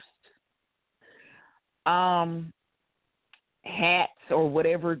 1st. Hats or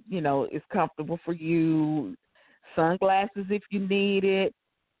whatever, is comfortable for you. Sunglasses if you need it.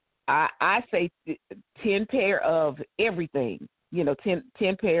 I say 10 pair of everything. 10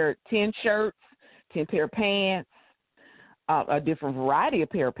 shirts, 10 pair of pants, a different variety of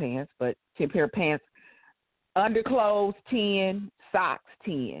pair of pants, but 10 pair of pants. Underclothes 10, socks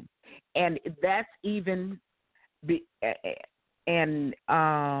 10. And that's even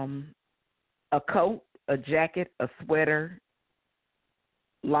a coat, a jacket, a sweater,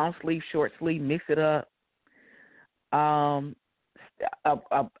 long sleeve, short sleeve, mix it up. A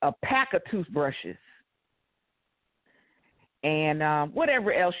pack of toothbrushes. and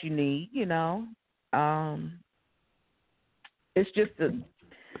whatever else you need, it's just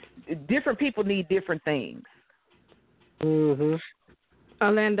different people need different things. Mhm.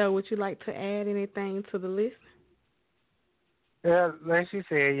 Orlando, would you like to add anything to the list? Yeah, like she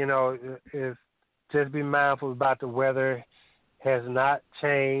said, is just be mindful about the weather has not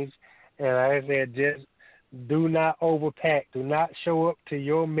changed, and like I said, just do not overpack. Do not show up to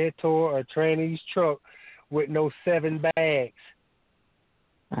your mentor or trainee's truck with no 7 bags.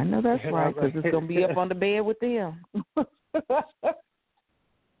 I know that's right, because it's going to be up on the bed with them.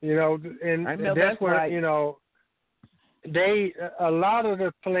 And I know that's where, right. a lot of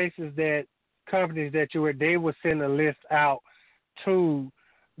the places that companies that you were, they will send a list out to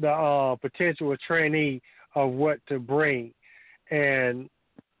the potential trainee of what to bring. And,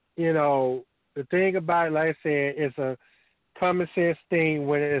 the thing about it, like I said, it's a common sense thing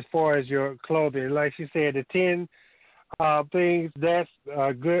as far as your clothing. Like she said, the 10 things, that's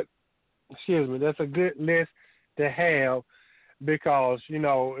a good list to have, because,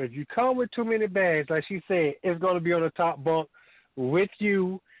 if you come with too many bags, like she said, it's going to be on the top bunk with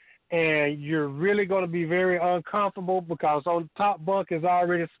you, and you're really going to be very uncomfortable because on the top bunk is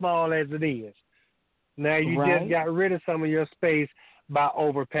already small as it is. Now you just got rid of some of your space by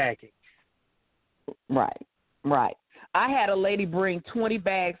overpacking. Right. I had a lady bring 20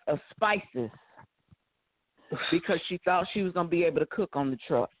 bags of spices because she thought she was going to be able to cook on the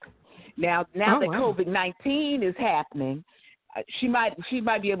truck. Now that COVID-19 is happening, she might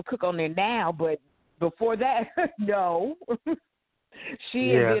be able to cook on there now, but before that, no. She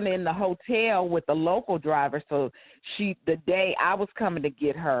had been in the hotel with the local driver, so the day I was coming to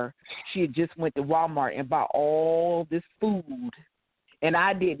get her, she had just went to Walmart and bought all this food, and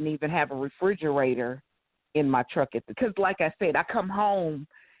I didn't even have a refrigerator in my truck because, like I said, I come home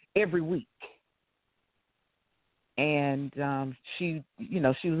every week, and she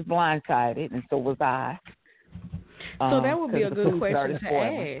was blindsided, and so was I. So that would be a good question to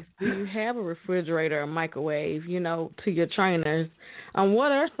ask. Do you have a refrigerator or microwave, to your trainers?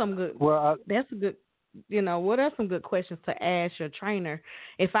 What are some good? Well, that's a good. What are some good questions to ask your trainer?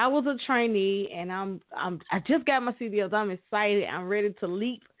 If I was a trainee and I just got my CDLs, I'm excited, I'm ready to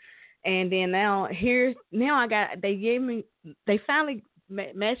leap, and then they finally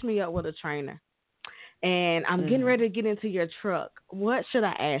matched me up with a trainer, and I'm getting ready to get into your truck. What should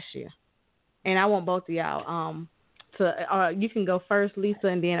I ask you? And I want both of y'all. You can go first, Lisa,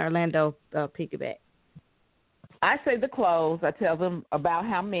 and then Orlando piggyback. I say the clothes. I tell them about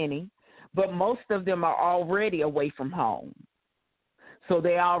how many, but most of them are already away from home. So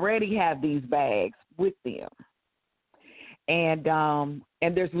they already have these bags with them. And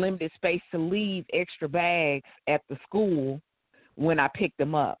there's limited space to leave extra bags at the school when I pick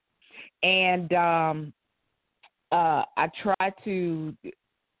them up. And I try to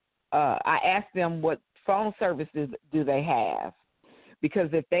I ask them what phone services do they have, because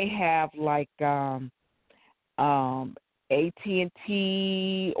if they have like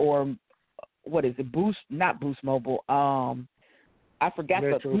AT&T or what is it, not Boost Mobile, I forgot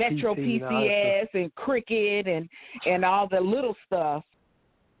the Metro PCS and Cricket and all the little stuff,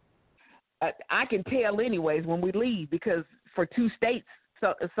 I can tell anyways when we leave, because for 2 states,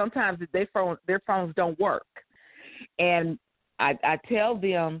 so sometimes their phones don't work, and I tell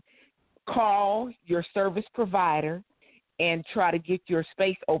them, call your service provider and try to get your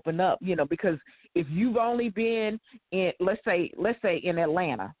space open up, because if you've only been in, let's say in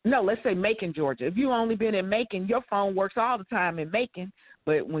Atlanta, no, let's say Macon, Georgia. If you've only been in Macon, your phone works all the time in Macon,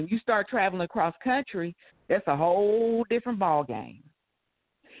 but when you start traveling across country, that's a whole different ball game.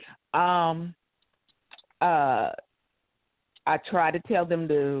 I try to tell them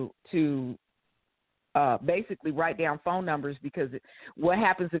to basically write down phone numbers, because what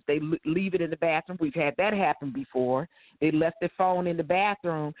happens if they leave it in the bathroom? We've had that happen before. They left their phone in the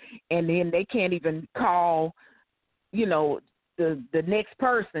bathroom, and then they can't even call, the next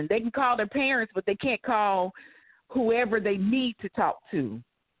person. They can call their parents, but they can't call whoever they need to talk to.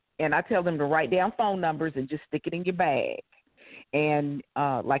 And I tell them to write down phone numbers and just stick it in your bag. And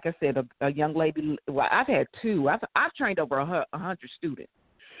like I said, a young lady, well, I've had 2. I've trained over 100 students.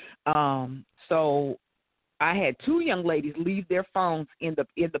 So I had 2 young ladies leave their phones in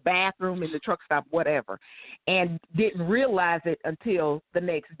the bathroom, in the truck stop, whatever, and didn't realize it until the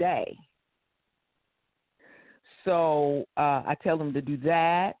next day. So I tell them to do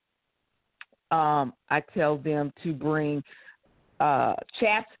that. I tell them to bring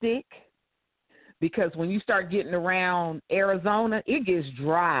chapstick, because when you start getting around Arizona, it gets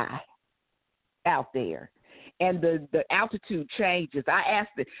dry out there. and the altitude changes. I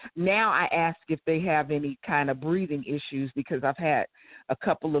ask if they have any kind of breathing issues, because I've had a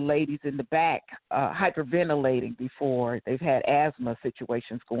couple of ladies in the back hyperventilating before. They've had asthma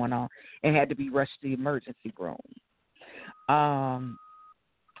situations going on and had to be rushed to the emergency room.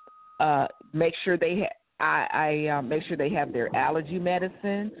 Make sure they make sure they have their allergy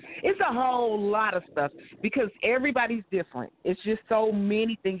medicine. It's a whole lot of stuff because everybody's different. It's just so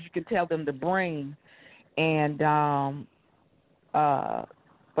many things you can tell them to bring. And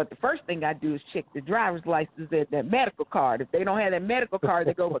but the first thing I do is check the driver's license and that medical card. If they don't have that medical card,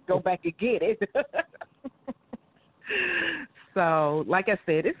 they go back and get it. So, like I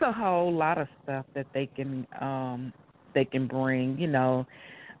said, it's a whole lot of stuff that they can bring. You know,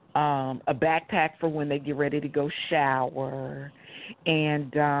 a backpack for when they get ready to go shower,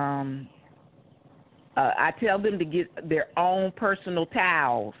 and I tell them to get their own personal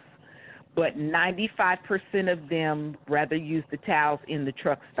towels. But 95% of them rather use the towels in the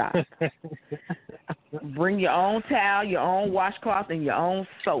truck stop. Bring your own towel, your own washcloth, and your own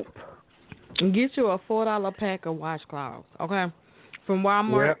soap. And get you a $4 pack of washcloths, okay? From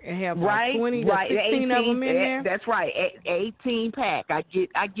Walmart, and have like 20 to 16 of them in there. That's right, 18 pack. I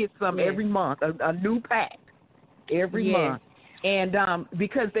get some every month, a new pack every month. And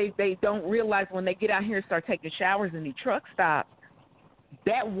because they don't realize when they get out here and start taking showers in the truck stops,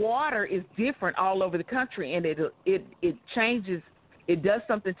 that water is different all over the country, and it changes. It does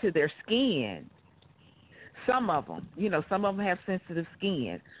something to their skin. Some of them have sensitive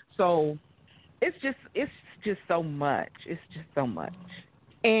skin. So it's just so much. It's just so much.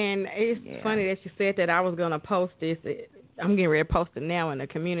 And it's funny that you said that. I was going to post this. I'm getting ready to post it now in the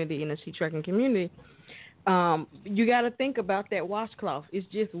community, in the sheet trucking community. You got to think about that washcloth.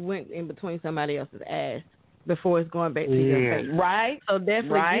 It just went in between somebody else's ass before it's going back to your face. Right. So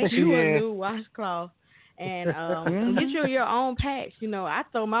definitely get you a new washcloth and get you your own patch. You know, I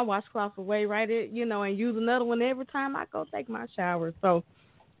throw my washcloth away and use another one every time I go take my shower. So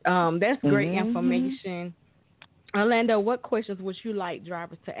that's great information. Orlando, what questions would you like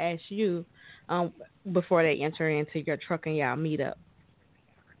drivers to ask you before they enter into your truck and y'all meet up?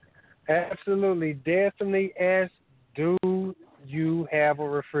 Absolutely. Definitely ask, do you have a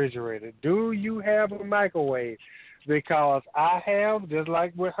refrigerator? Do you have a microwave? Because I have, just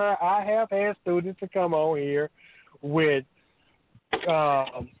like with her, I have had students to come on here with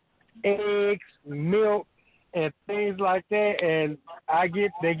eggs, milk, and things like that, and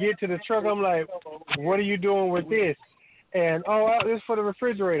they get to the truck, I'm like, what are you doing with this? And, it's for the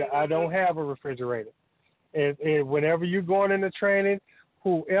refrigerator. I don't have a refrigerator. And whenever you're going into training,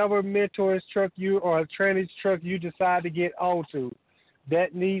 whoever mentor's truck you or trainee's truck you decide to get onto,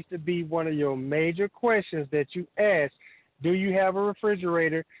 that needs to be one of your major questions that you ask. Do you have a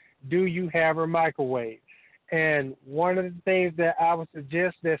refrigerator? Do you have a microwave? And one of the things that I would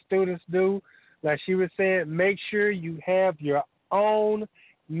suggest that students do, like she was saying, make sure you have your own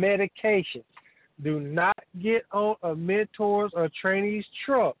medication. Do not get on a mentor's or trainee's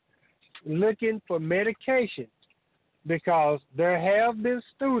truck looking for medication, because there have been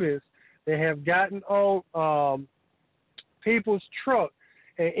students that have gotten on people's truck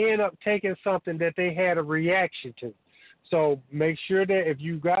and end up taking something that they had a reaction to. So make sure that if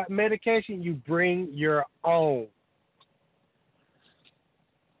you got medication, you bring your own.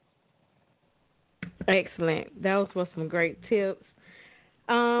 Excellent. Those were some great tips.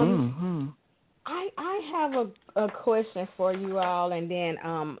 I have a question for you all, and then,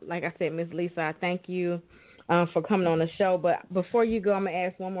 like I said, Ms. Lisa, I thank you for coming on the show. But before you go, I'm going to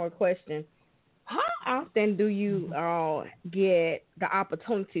ask one more question. How often do you all get the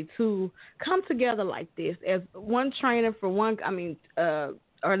opportunity to come together like this as one trainer for one? I mean,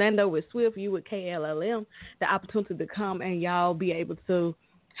 Orlando with Swift, you with KLLM, the opportunity to come and y'all be able to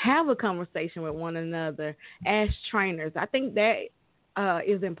have a conversation with one another as trainers. I think that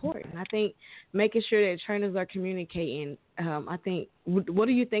is important. I think making sure that trainers are communicating. I think, what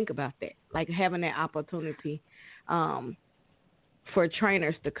do you think about that? Like having that opportunity for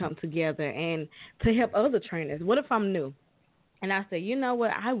trainers to come together and to help other trainers. What if I'm new and I say, you know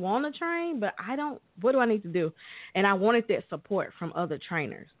what, I want to train, but I don't, what do I need to do? And I wanted that support from other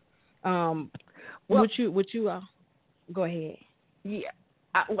trainers. Would you go ahead? Yeah.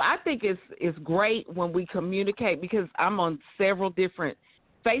 I think it's great when we communicate, because I'm on several different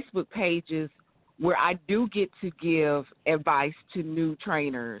Facebook pages where I do get to give advice to new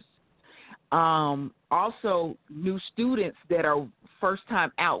trainers. Also, new students that are first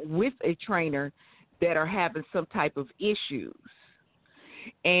time out with a trainer that are having some type of issues.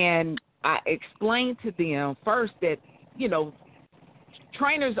 And I explain to them first that,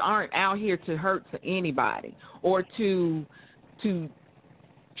 trainers aren't out here to hurt anybody or to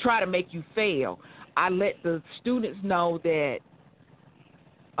try to make you fail. I let the students know that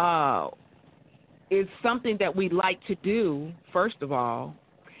it's something that we like to do, first of all.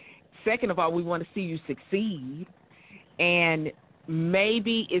 Second of all, we want to see you succeed. And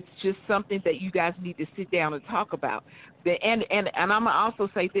maybe it's just something that you guys need to sit down and talk about. And I'm going to also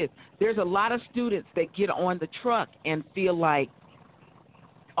say this. There's a lot of students that get on the truck and feel like,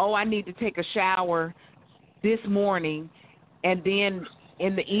 oh, I need to take a shower this morning, and then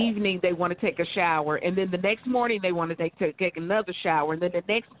in the evening they want to take a shower, and then the next morning they want to take another shower, and then the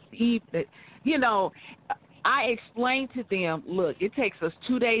next evening, I explained to them, look, it takes us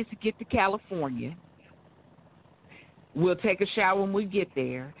 2 days to get to California. We'll take a shower when we get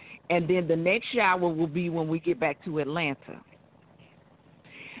there, and then the next shower will be when we get back to Atlanta.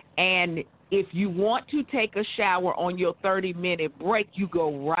 And if you want to take a shower on your 30-minute break, you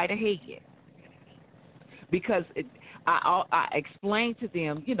go right ahead. Because I explained to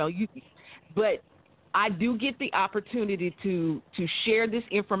them, but I do get the opportunity to share this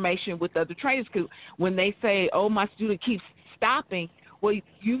information with other trainers, because when they say, oh, my student keeps stopping, well,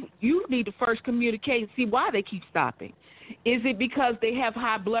 you need to first communicate and see why they keep stopping. Is it because they have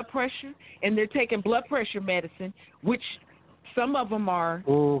high blood pressure and they're taking blood pressure medicine, which some of them are,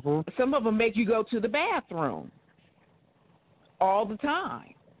 some of them make you go to the bathroom all the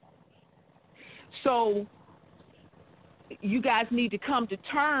time. So you guys need to come to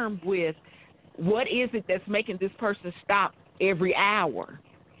terms with what is it that's making this person stop every hour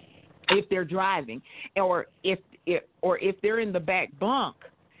if they're driving, or if they're in the back bunk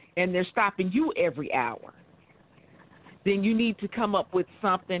and they're stopping you every hour. Then you need to come up with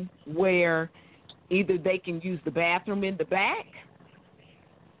something where either they can use the bathroom in the back,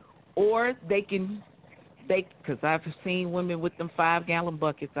 or because I've seen women with them 5-gallon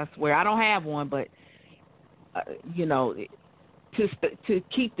buckets. I swear, I don't have one, but to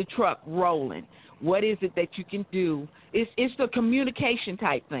keep the truck rolling. What is it that you can do? It's the communication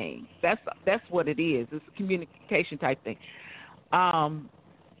type thing. That's what it is. It's a communication type thing. Let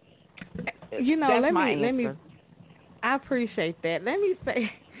me. I appreciate that. Let me say,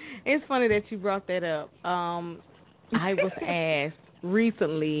 it's funny that you brought that up. I was asked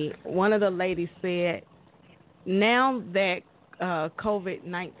recently. One of the ladies said, "Now that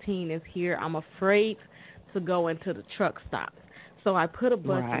COVID-19 is here, I'm afraid to go into the truck stop. So I put a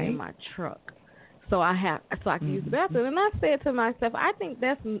bucket in my truck, so I can use the bathroom." And I said to myself, I think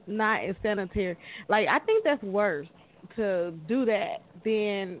that's not as sanitary. Like, I think that's worse to do that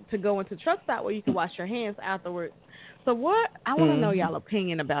than to go into truck stop where you can wash your hands afterwards. So I want to know y'all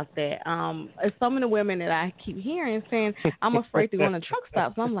opinion about that. Some of the women that I keep hearing saying, I'm afraid to go in a truck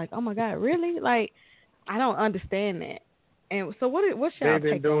stop. So I'm like, oh my God, really? Like, I don't understand that. And so what's y'all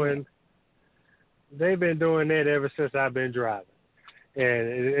take on that? They've been doing that ever since I've been driving. And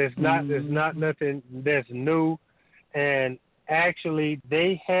it's not nothing that's new. And actually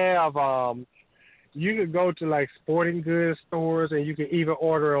they have, you could go to like sporting goods stores, and you can even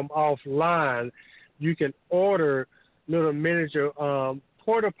order them offline. You can order little miniature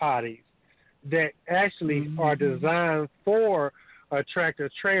porta potties that actually are designed for a tractor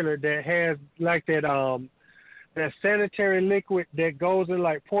trailer that has like that sanitary liquid that goes in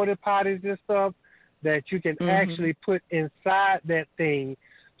like porta potties and stuff, that you can actually put inside that thing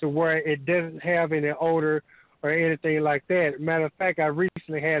to where it doesn't have any odor or anything like that. Matter of fact, I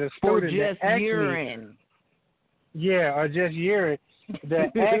recently had a student that asked urine. Or just urine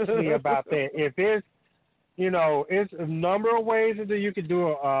that asked me about that. If it's, it's a number of ways that you could do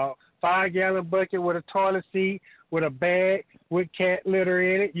a 5-gallon bucket with a toilet seat, with a bag, with cat litter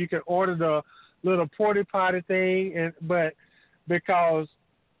in it. You can order the little porta potty thing, but because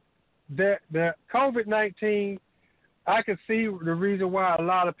the COVID-19, I can see the reason why a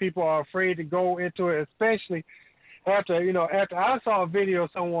lot of people are afraid to go into it, especially after I saw a video of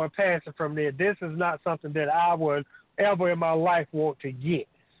someone passing from there. This is not something that I would ever in my life want to get.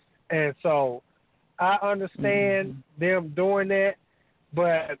 And so I understand them doing that,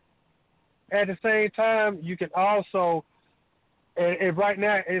 but at the same time, you can also, and right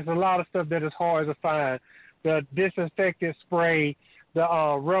now it's a lot of stuff that is hard to find. The disinfectant spray, the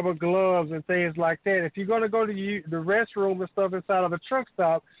rubber gloves and things like that. If you're going to go to the restroom and stuff inside of a truck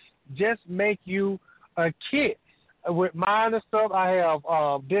stop, just make you a kit. With mine and stuff, I have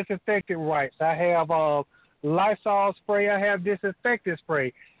disinfectant wipes. I have Lysol spray. I have disinfectant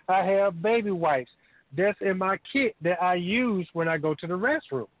spray. I have baby wipes. That's in my kit that I use when I go to the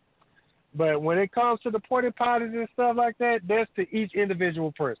restroom. But when it comes to the porta potties and stuff like that, that's to each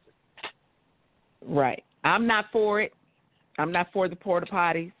individual person. Right. I'm not for it. I'm not for the porta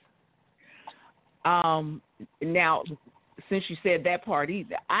potties. Now, since you said that part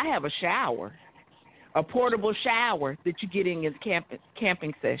either, I have a shower, a portable shower that you get in the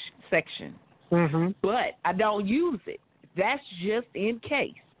camping section. Mhm. But I don't use it. That's just in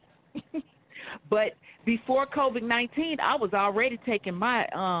case. But before COVID-19, I was already taking my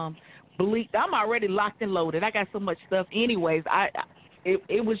I'm already locked and loaded. I got so much stuff anyways.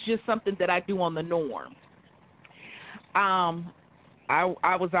 It was just something that I do on the norm. I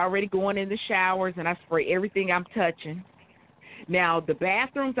was already going in the showers, and I spray everything I'm touching. Now, the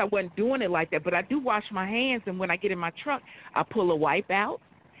bathrooms, I wasn't doing it like that, but I do wash my hands, and when I get in my truck, I pull a wipe out,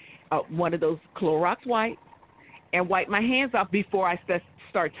 one of those Clorox wipes, and wipe my hands off before I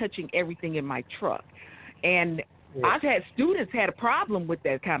start touching everything in my truck. And I've had students had a problem with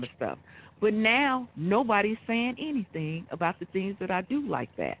that kind of stuff. But now nobody's saying anything about the things that I do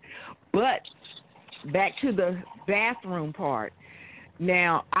like that. But back to the bathroom part.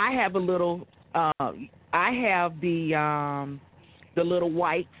 Now I have a little. I have the little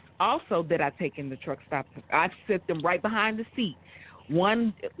wipes also that I take in the truck stop. I set them right behind the seat.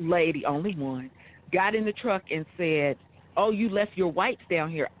 One lady, only one, got in the truck and said, "Oh, you left your wipes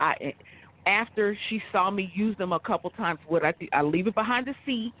down here." After she saw me use them a couple times, what I do, I leave it behind the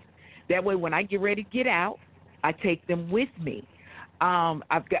seat. That way, when I get ready to get out, I take them with me.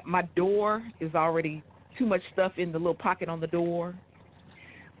 I've got my door is already too much stuff in the little pocket on the door.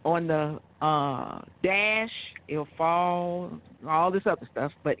 On the dash, it'll fall, all this other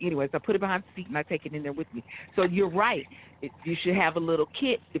stuff. But anyways, I put it behind the seat and I take it in there with me. So you're right. You should have a little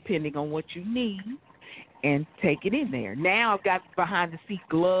kit depending on what you need and take it in there. Now I've got behind the seat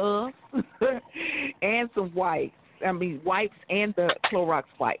gloves and some wipes. Wipes and the Clorox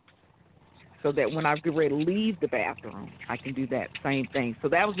wipes. So that when I get ready to leave the bathroom, I can do that same thing. So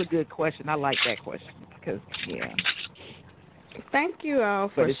that was a good question. I like that question because, yeah. Thank you all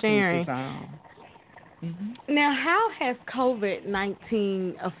for sharing. Now, how has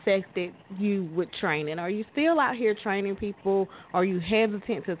COVID-19 affected you with training? Are you still out here training people? Are you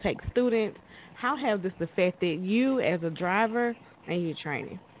hesitant to take students? How has this affected you as a driver and your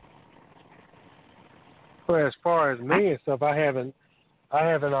training? Well, as far as me and stuff, I haven't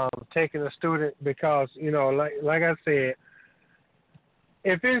taken a student because, like I said,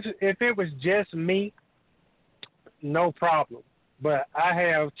 if it was just me, no problem. But I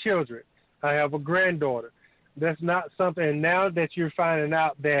have children. I have a granddaughter. That's not something. And now that you're finding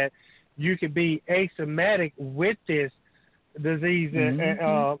out that you could be asymptomatic with this disease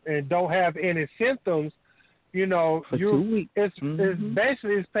and don't have any symptoms, for 2 weeks. It's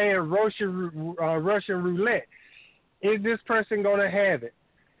basically playing Russian roulette. Is this person going to have it?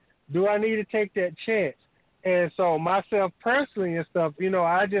 Do I need to take that chance? And so myself personally and stuff,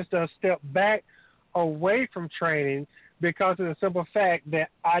 I just step back away from training because of the simple fact that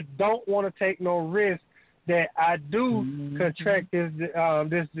I don't want to take no risk that I do contract this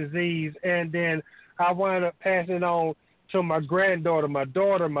disease, and then I wind up passing it on to my granddaughter, my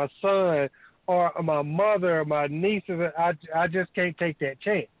daughter, my son, or my mother, or my nieces. I just can't take that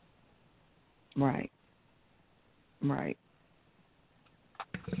chance. Right.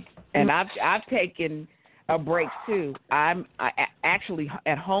 And I've taken a break too. I'm actually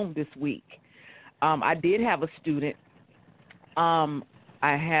at home this week. I did have a student. I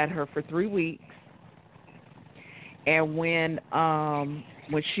had her for 3 weeks, and when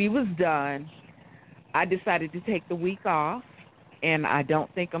she was done, I decided to take the week off, and I don't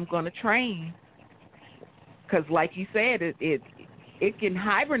think I'm going to train because, like you said, it can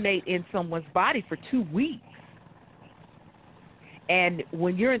hibernate in someone's body for 2 weeks, and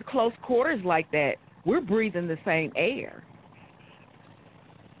when you're in close quarters like that, we're breathing the same air.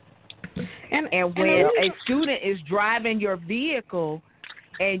 And when a student is driving your vehicle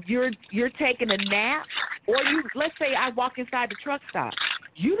and you're taking a nap, or let's say I walk inside the truck stop,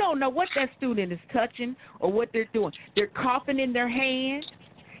 you don't know what that student is touching or what they're doing. They're coughing in their hands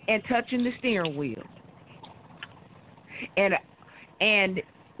and touching the steering wheel. And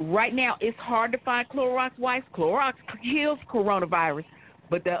right now it's hard to find Clorox wipes. Clorox kills coronavirus,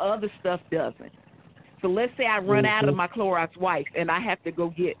 but the other stuff doesn't. So let's say I run out of my Clorox wipes and I have to go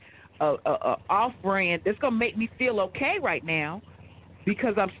get a off-brand that's going to make me feel okay right now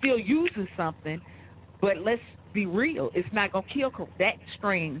because I'm still using something, but let's be real, it's not going to kill that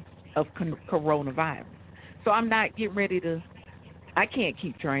strain of coronavirus. So I'm not getting ready to, I can't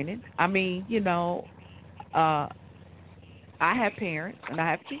keep training. I have parents and I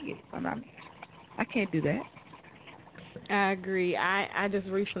have kids, and I can't do that. I agree. I just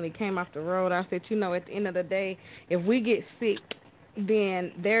recently came off the road. I said, at the end of the day, if we get sick,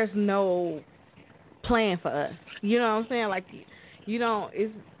 then there's no plan for us. You know what I'm saying? Like, you don't.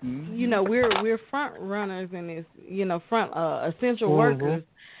 It's we're front runners in this. Front essential workers.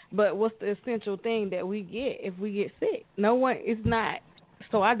 But what's the essential thing that we get if we get sick? No one is not.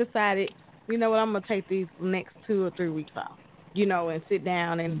 So I decided, you know what, I'm gonna take these next 2 or 3 weeks off. And sit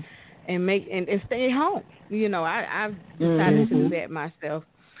down and stay home. I've decided to do that myself.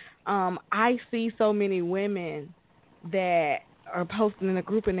 I see so many women that are posting in a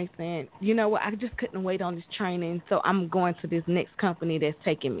group and they saying, you know what, I just couldn't wait on this training, so I'm going to this next company that's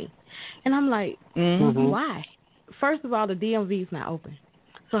taking me. And I'm like, why? First of all, the DMV is not open.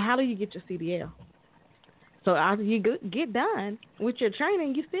 So how do you get your CDL? So after you get done with your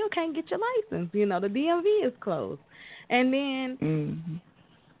training, you still can't get your license. The DMV is closed. And then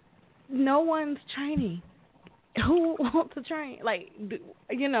no one's training. Who wants to train? Like,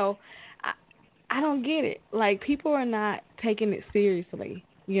 I don't get it. Like, people are not taking it seriously,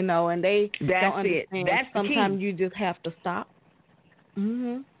 and they don't understand. Sometimes you just have to stop.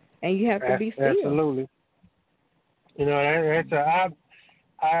 And you have to be still. Absolutely.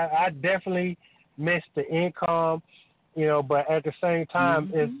 I definitely miss the income, but at the same time,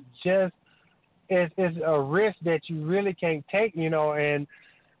 it's a risk that you really can't take, and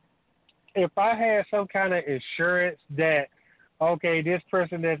if I had some kind of insurance that, okay, this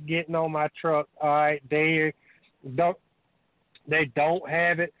person that's getting on my truck, all right, they don't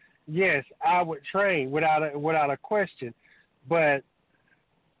have it, yes, I would train without a question. But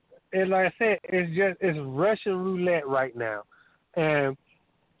like I said, it's Russian roulette right now. And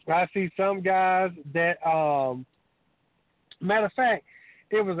I see some guys that, matter of fact,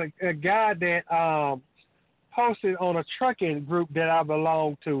 it was a guy that posted on a trucking group that I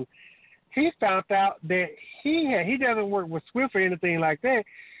belong to. He found out that he doesn't work with Swift or anything like that.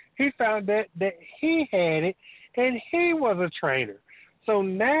 He found that he had it, and he was a trainer. So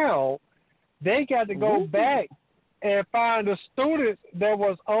now they got to go back and find the students that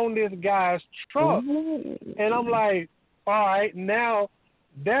was on this guy's truck. And I'm like, all right, now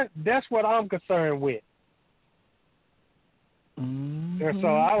that's what I'm concerned with. And so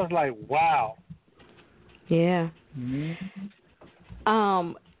I was like, wow. Yeah.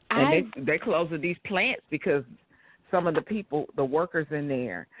 And they closing these plants because some of the people, the workers in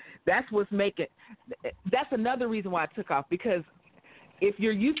there, that's another reason why I took off, because if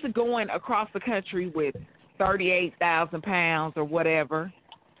you're used to going across the country with 38,000 pounds or whatever,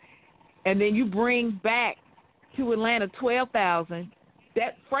 and then you bring back to Atlanta 12,000,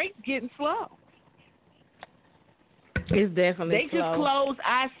 that freight's getting slow. It's definitely slow. They just closed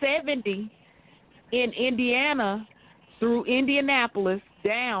I-70 in Indiana through Indianapolis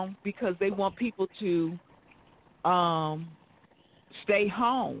down because they want people to stay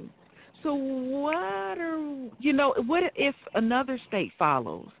home. So what if another state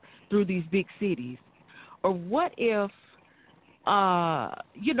follows through these big cities? Or what if,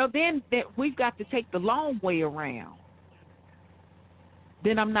 then that we've got to take the long way around.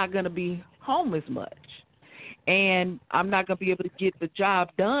 Then I'm not going to be home as much. And I'm not going to be able to get the job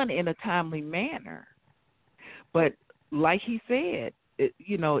done in a timely manner. But like he said,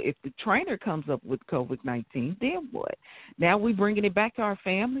 if the trainer comes up with COVID-19, then what? Now we're bringing it back to our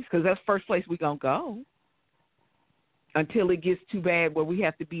families because that's the first place we're going to go until it gets too bad where we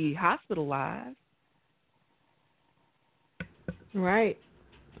have to be hospitalized. Right.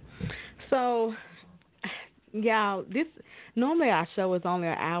 So, y'all, normally our show is only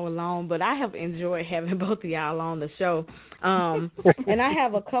an hour long, but I have enjoyed having both of y'all on the show. And I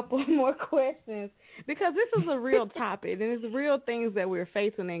have a couple more questions because this is a real topic and it's real things that we're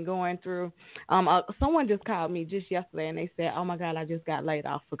facing and going through. Someone just called me just yesterday and they said, oh, my God, I just got laid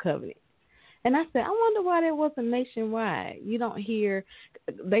off for Covenant. And I said, I wonder why that wasn't nationwide. You don't hear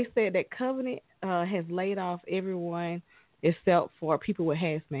 – they said that Covenant has laid off everyone except for people with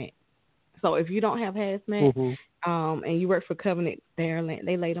hazmat. So if you don't have hazmat and you work for Covenant,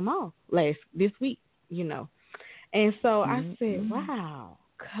 they laid them off this week, And so I said, wow,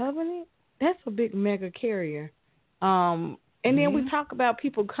 Covenant, that's a big mega carrier. And then we talk about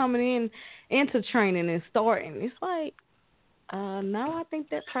people coming into training and starting. It's like, no, I think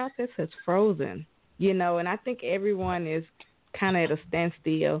that process has frozen, and I think everyone is kind of at a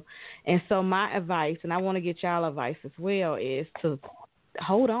standstill. And so my advice, and I want to get y'all advice as well, is to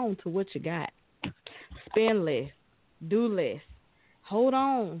hold on to what you got. Spend less, do less. Hold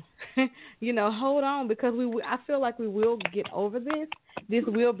on, hold on, because I feel like we will get over this. This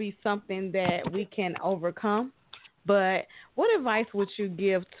will be something that we can overcome. But what advice would you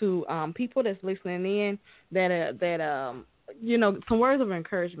give to people that's listening in that some words of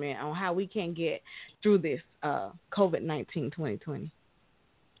encouragement on how we can get through this COVID-19 2020?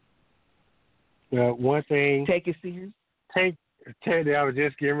 One thing. Take it serious. I was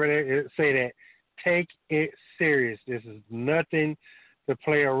just getting ready to say that. Take it serious. This is nothing to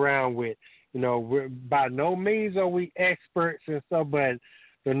play around with. We're, by no means are we experts and stuff, but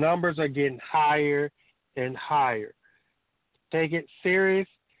the numbers are getting higher and higher. Take it serious.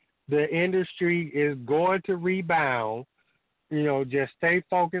 The industry is going to rebound. Just stay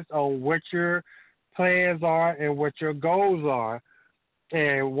focused on what your plans are and what your goals are.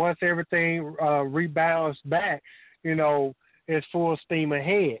 And once everything rebounds back, it's full steam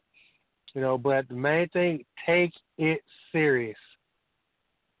ahead. But the main thing, take it serious.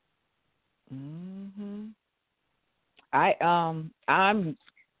 Mhm. I'm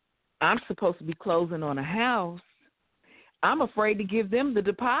supposed to be closing on a house. I'm afraid to give them the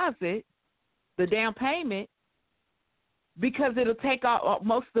deposit, the down payment, because it'll take out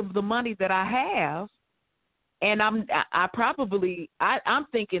most of the money that I have. And I'm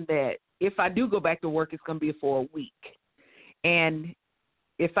thinking that if I do go back to work, it's going to be for a week. And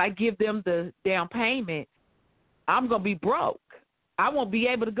if I give them the down payment, I'm going to be broke. I won't be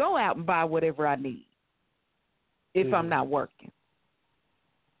able to go out and buy whatever I need if I'm not working.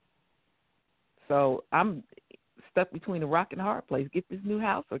 So I'm stuck between a rock and a hard place. Get this new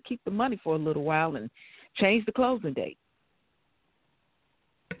house or keep the money for a little while and change the closing date.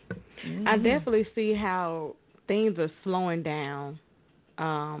 I definitely see how things are slowing down.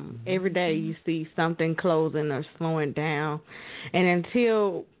 Every day you see something closing or slowing down, and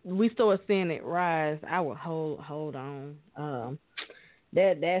until we start seeing it rise, I will hold on.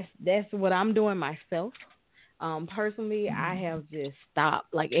 That's what I'm doing myself. Personally, I have just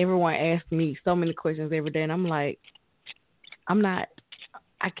stopped. Like, everyone asks me so many questions every day, and I'm like, I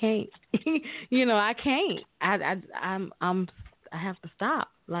can't. I can't. I have to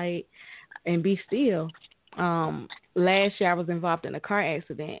stop, like, and be still. Last year I was involved in a car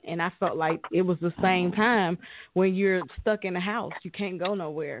accident, and I felt like it was the same time when you're stuck in the house. You can't go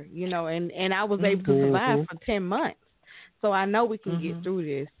nowhere, and I was able to survive for 10 months. So I know we can get through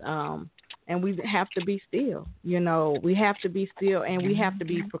this, and we have to be still. We have to be still, and we have to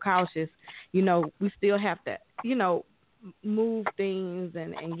be precautious. We still have to, move things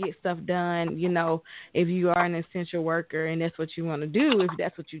and get stuff done, if you are an essential worker and that's what you want to do, if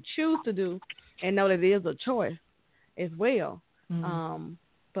that's what you choose to do, and know that it is a choice as well.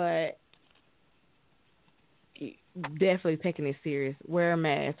 But definitely taking it serious. Wear a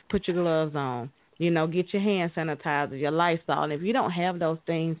mask, put your gloves on, get your hand sanitizer, your Lysol. And if you don't have those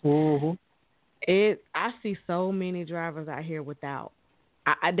things, I see so many drivers out here without.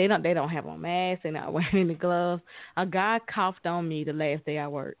 They don't have on masks. They're not wearing the gloves. A guy coughed on me the last day I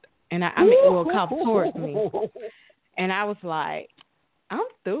worked, and coughed towards me, and I was like, I'm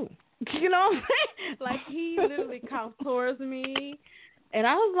through. You know what I'm saying? Like, he literally coughed towards me, and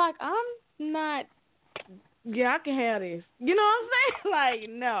I was like, I'm not. Yeah, I can have this. You know what I'm saying? Like,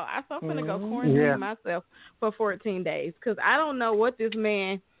 no, I'm going to go quarantine myself for 14 days because I don't know what this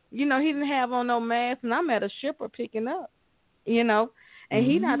man, he didn't have on no mask, and I'm at a shipper picking up, and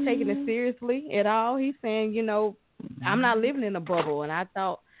he's not taking it seriously at all. He's saying, I'm not living in a bubble, and I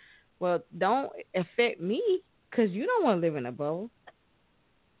thought, well, don't affect me because you don't want to live in a bubble.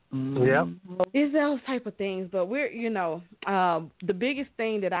 Yep. It's those type of things, but we're, the biggest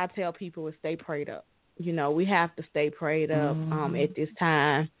thing that I tell people is stay prayed up. We have to stay prayed up at this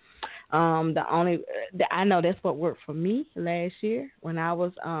time. I know that's what worked for me last year when I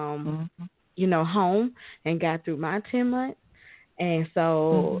was, home and got through my 10 months. And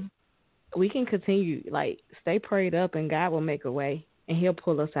so we can continue, like, stay prayed up, and God will make a way, and He'll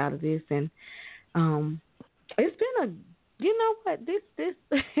pull us out of this. And it's been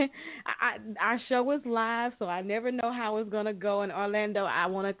our show is live, so I never know how it's going to go. In Orlando, I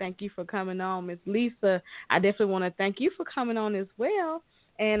want to thank you for coming on. Miss Lisa, I definitely want to thank you for coming on as well.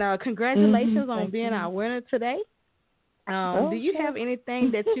 And congratulations on being our winner today. Do you have anything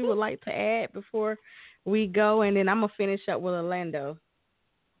that you would like to add before we go? And then I'm going to finish up with Orlando.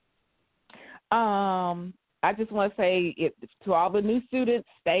 I just want to say to all the new students,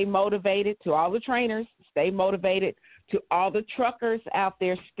 stay motivated. To all the trainers, stay motivated. To all the truckers out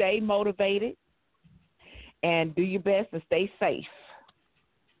there, stay motivated and do your best and stay safe.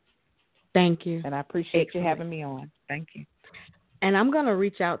 Thank you. And I appreciate you having me on. Thank you. And I'm going to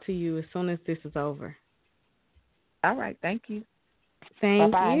reach out to you as soon as this is over. All right. Thank you.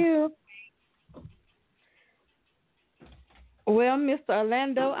 Thank Bye-bye. you. Well, Mr.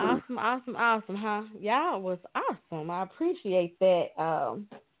 Orlando, awesome, huh? Y'all was awesome. I appreciate that.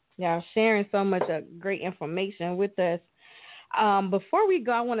 Y'all sharing so much great information with us. Before we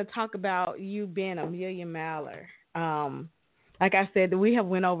go, I want to talk about you being a million miler. Like I said, we have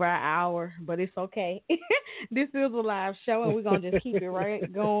went over an hour, but it's okay. This is a live show, and we're gonna just keep it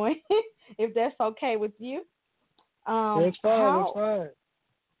right going, if that's okay with you. It's fine. It's How? fine.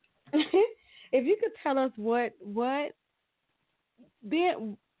 If you could tell us what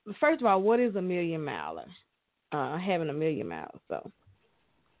then first of all, what is a million miler? Having a million miles. So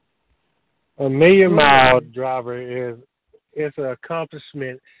A million mile driver is it's an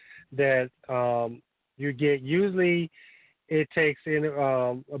accomplishment that you get. Usually, it takes in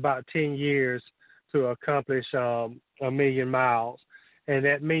about 10 years to accomplish a million miles, and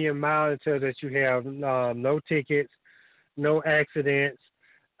that million miles entails that you have no tickets, no accidents,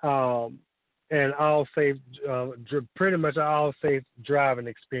 and all safe, pretty much all safe driving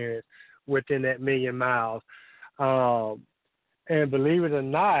experience within that million miles. And believe it or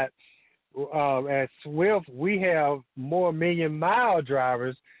not, at Swift, we have more million mile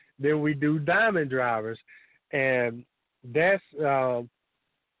drivers than we do diamond drivers, and that's an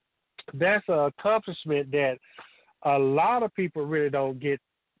accomplishment that a lot of people really don't get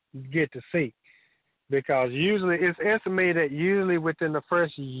to see, because usually it's estimated that usually within the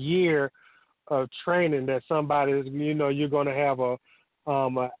first year of training that somebody is, you're going to have a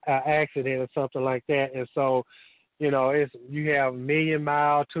accident or something like that, and so it's you have million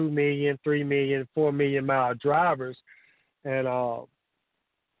mile, 2 million, 3 million, 4 million mile drivers, and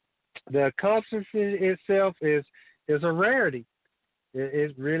the accomplishment itself is a rarity.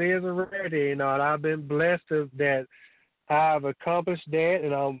 It really is a rarity, and I've been blessed that I've accomplished that,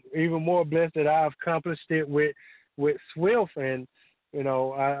 and I'm even more blessed that I've accomplished it with Swift, and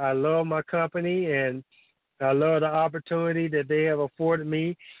I love my company, and I love the opportunity that they have afforded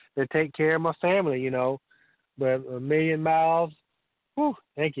me to take care of my family, But a million miles, whew,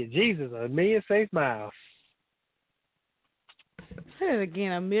 thank you, Jesus, a million safe miles. say it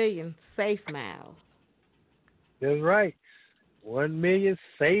again, a million safe miles. That's right. 1 million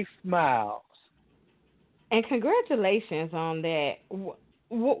safe miles. And congratulations on that. Now,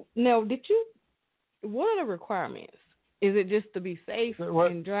 what are the requirements? Is it just to be safe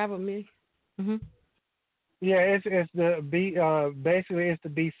and drive a million? Mm-hmm. Yeah, it's to be basically it's to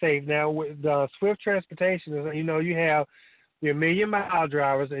be safe. Now with Swift Transportation, you have your million mile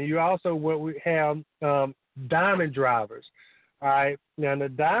drivers, and you also what we have diamond drivers. All right. Now the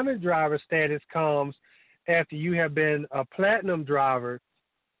diamond driver status comes after you have been a platinum driver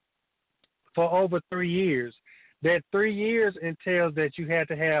for over 3 years. That 3 years entails that you had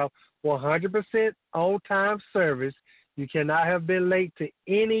to have 100% on-time service. You cannot have been late to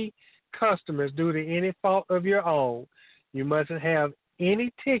any customers due to any fault of your own. You mustn't have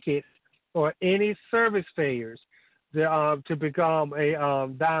any tickets or any service failures to become a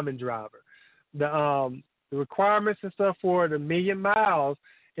diamond driver. The requirements and stuff for the million miles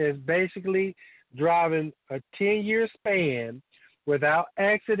is basically driving a 10-year span without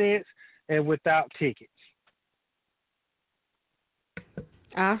accidents and without tickets.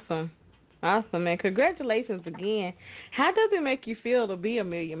 Awesome, and congratulations again. How does it make you feel to be a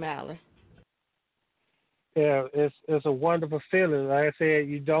million miler? Yeah, it's a wonderful feeling. Like I said,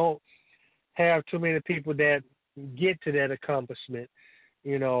 you don't have too many people that get to that accomplishment,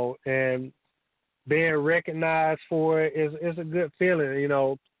 and being recognized for it is a good feeling,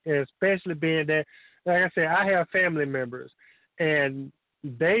 and especially being that, like I said, I have family members, and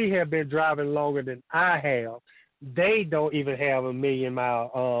they have been driving longer than I have. They don't even have a million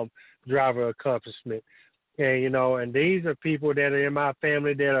mile driver accomplishment. And, and these are people that are in my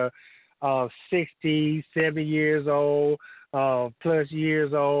family that are 60, 70 years old, plus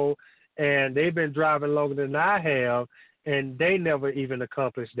years old, and they've been driving longer than I have, and they never even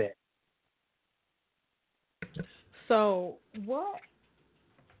accomplished that. So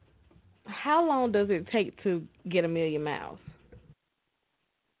how long does it take to get a million miles?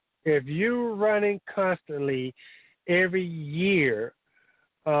 If you're running constantly every year,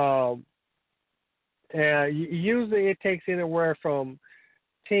 usually it takes anywhere from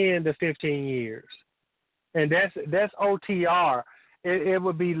 10 to 15 years, and that's OTR. It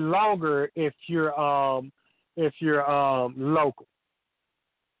would be longer if you're local.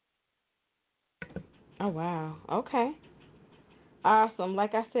 Oh wow! Okay. Awesome.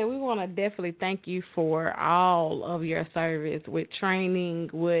 Like I said, we want to definitely thank you for all of your service with training,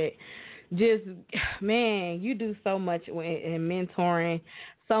 with just, man, you do so much in mentoring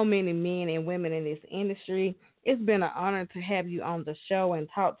so many men and women in this industry. It's been an honor to have you on the show and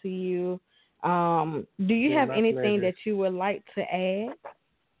talk to you. Do you have anything pleasure. that you would like to add?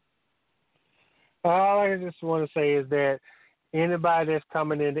 All I just want to say is that anybody that's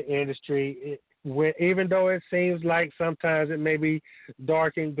coming in the industry, even though it seems like sometimes it may be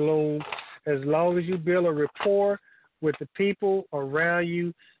dark and gloom, as long as you build a rapport with the people around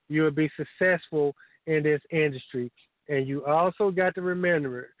you, you'll be successful in this industry. And you also got to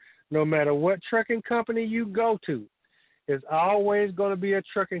remember, no matter what trucking company you go to, there's always going to be a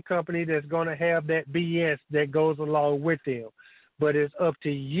trucking company that's going to have that BS that goes along with them. But it's up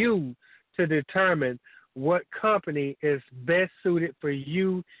to you to determine what company is best suited for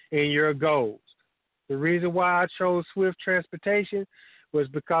you and your goals. The reason why I chose Swift Transportation was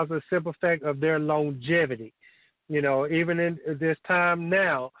because of the simple fact of their longevity. You know, even in this time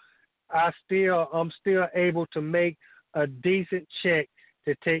now, I'm still able to make a decent check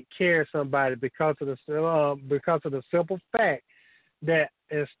to take care of somebody because of the simple fact that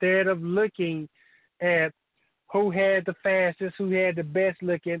instead of looking at who had the fastest, who had the best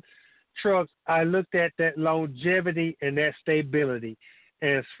looking trucks, I looked at that longevity and that stability,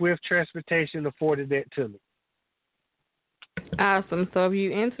 and Swift Transportation afforded that to me. Awesome. So if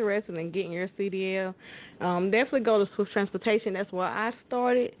you're interested in getting your CDL, definitely go to Swift Transportation. That's where I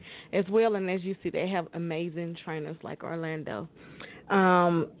started as well. And as you see, they have amazing trainers like Orlando.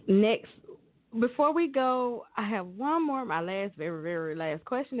 Next, before we go, I have one more, my last, very, very last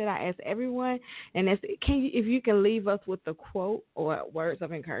question that I ask everyone, and that's, if you can leave us with a quote or words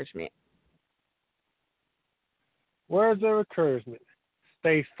of encouragement. Words of encouragement.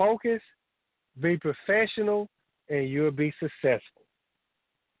 Stay focused, be professional, and you'll be successful.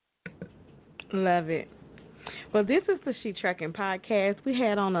 Love it. Well, this is the She Trucking Podcast. We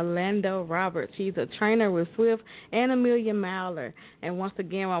had on Orlando Roberts. He's a trainer with Swift and Amelia Mauler. And once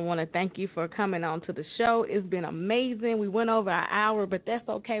again, I want to thank you for coming on to the show. It's been amazing. We went over an hour, but that's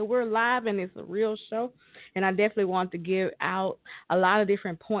okay. We're live, and it's a real show. And I definitely want to give out a lot of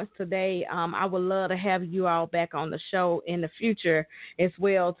different points today. I would love to have you all back on the show in the future as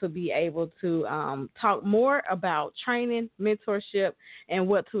well to be able to talk more about training, mentorship, and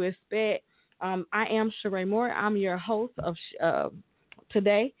what to expect. I am Sharae Moore. I'm your host of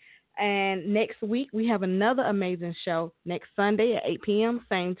today. And next week, we have another amazing show. Next Sunday at 8 p.m.,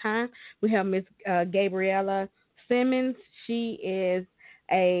 same time, we have Miss Gabriella Simmons. She's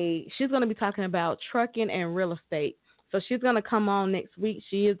going to be talking about trucking and real estate. So she's going to come on next week.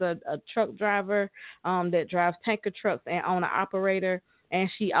 She is a truck driver that drives tanker trucks and owner-operator. And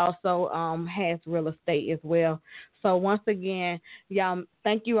she also has real estate as well. So once again, y'all,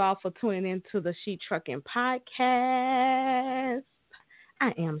 thank you all for tuning in to the She Trucking Podcast.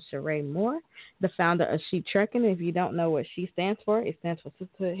 I am Sharae Moore, the founder of She Trucking. If you don't know what she stands for, it stands for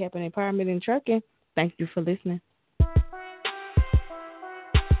Sisterhood, Help, and Empowerment in Trucking. Thank you for listening.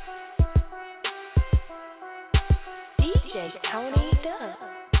 DJ Tony Dubb.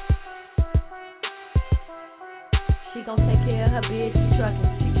 She gon' take care of her biz, she truckin'.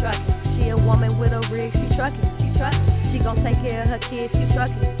 She a woman with a rig, she truckin'. She gon' take care of her kids, she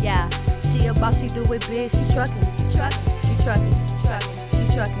truckin'. Yeah, she a boss, she do it big, she truckin'. She truckin'.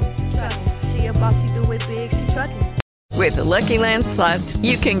 She a boss, she do it big, she truckin'. With the Lucky Land Slots,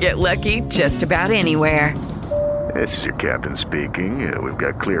 you can get lucky just about anywhere. This is your captain speaking. We've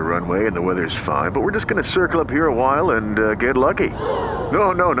got clear runway and the weather's fine, but we're just going to circle up here a while and get lucky.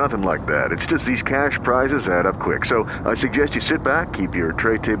 No, nothing like that. It's just these cash prizes add up quick. So I suggest you sit back, keep your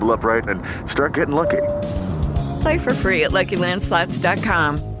tray table upright, and start getting lucky. Play for free at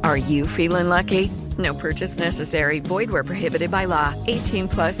LuckyLandSlots.com. Are you feeling lucky? No purchase necessary. Void where prohibited by law.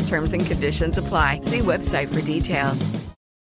 18+ terms and conditions apply. See website for details.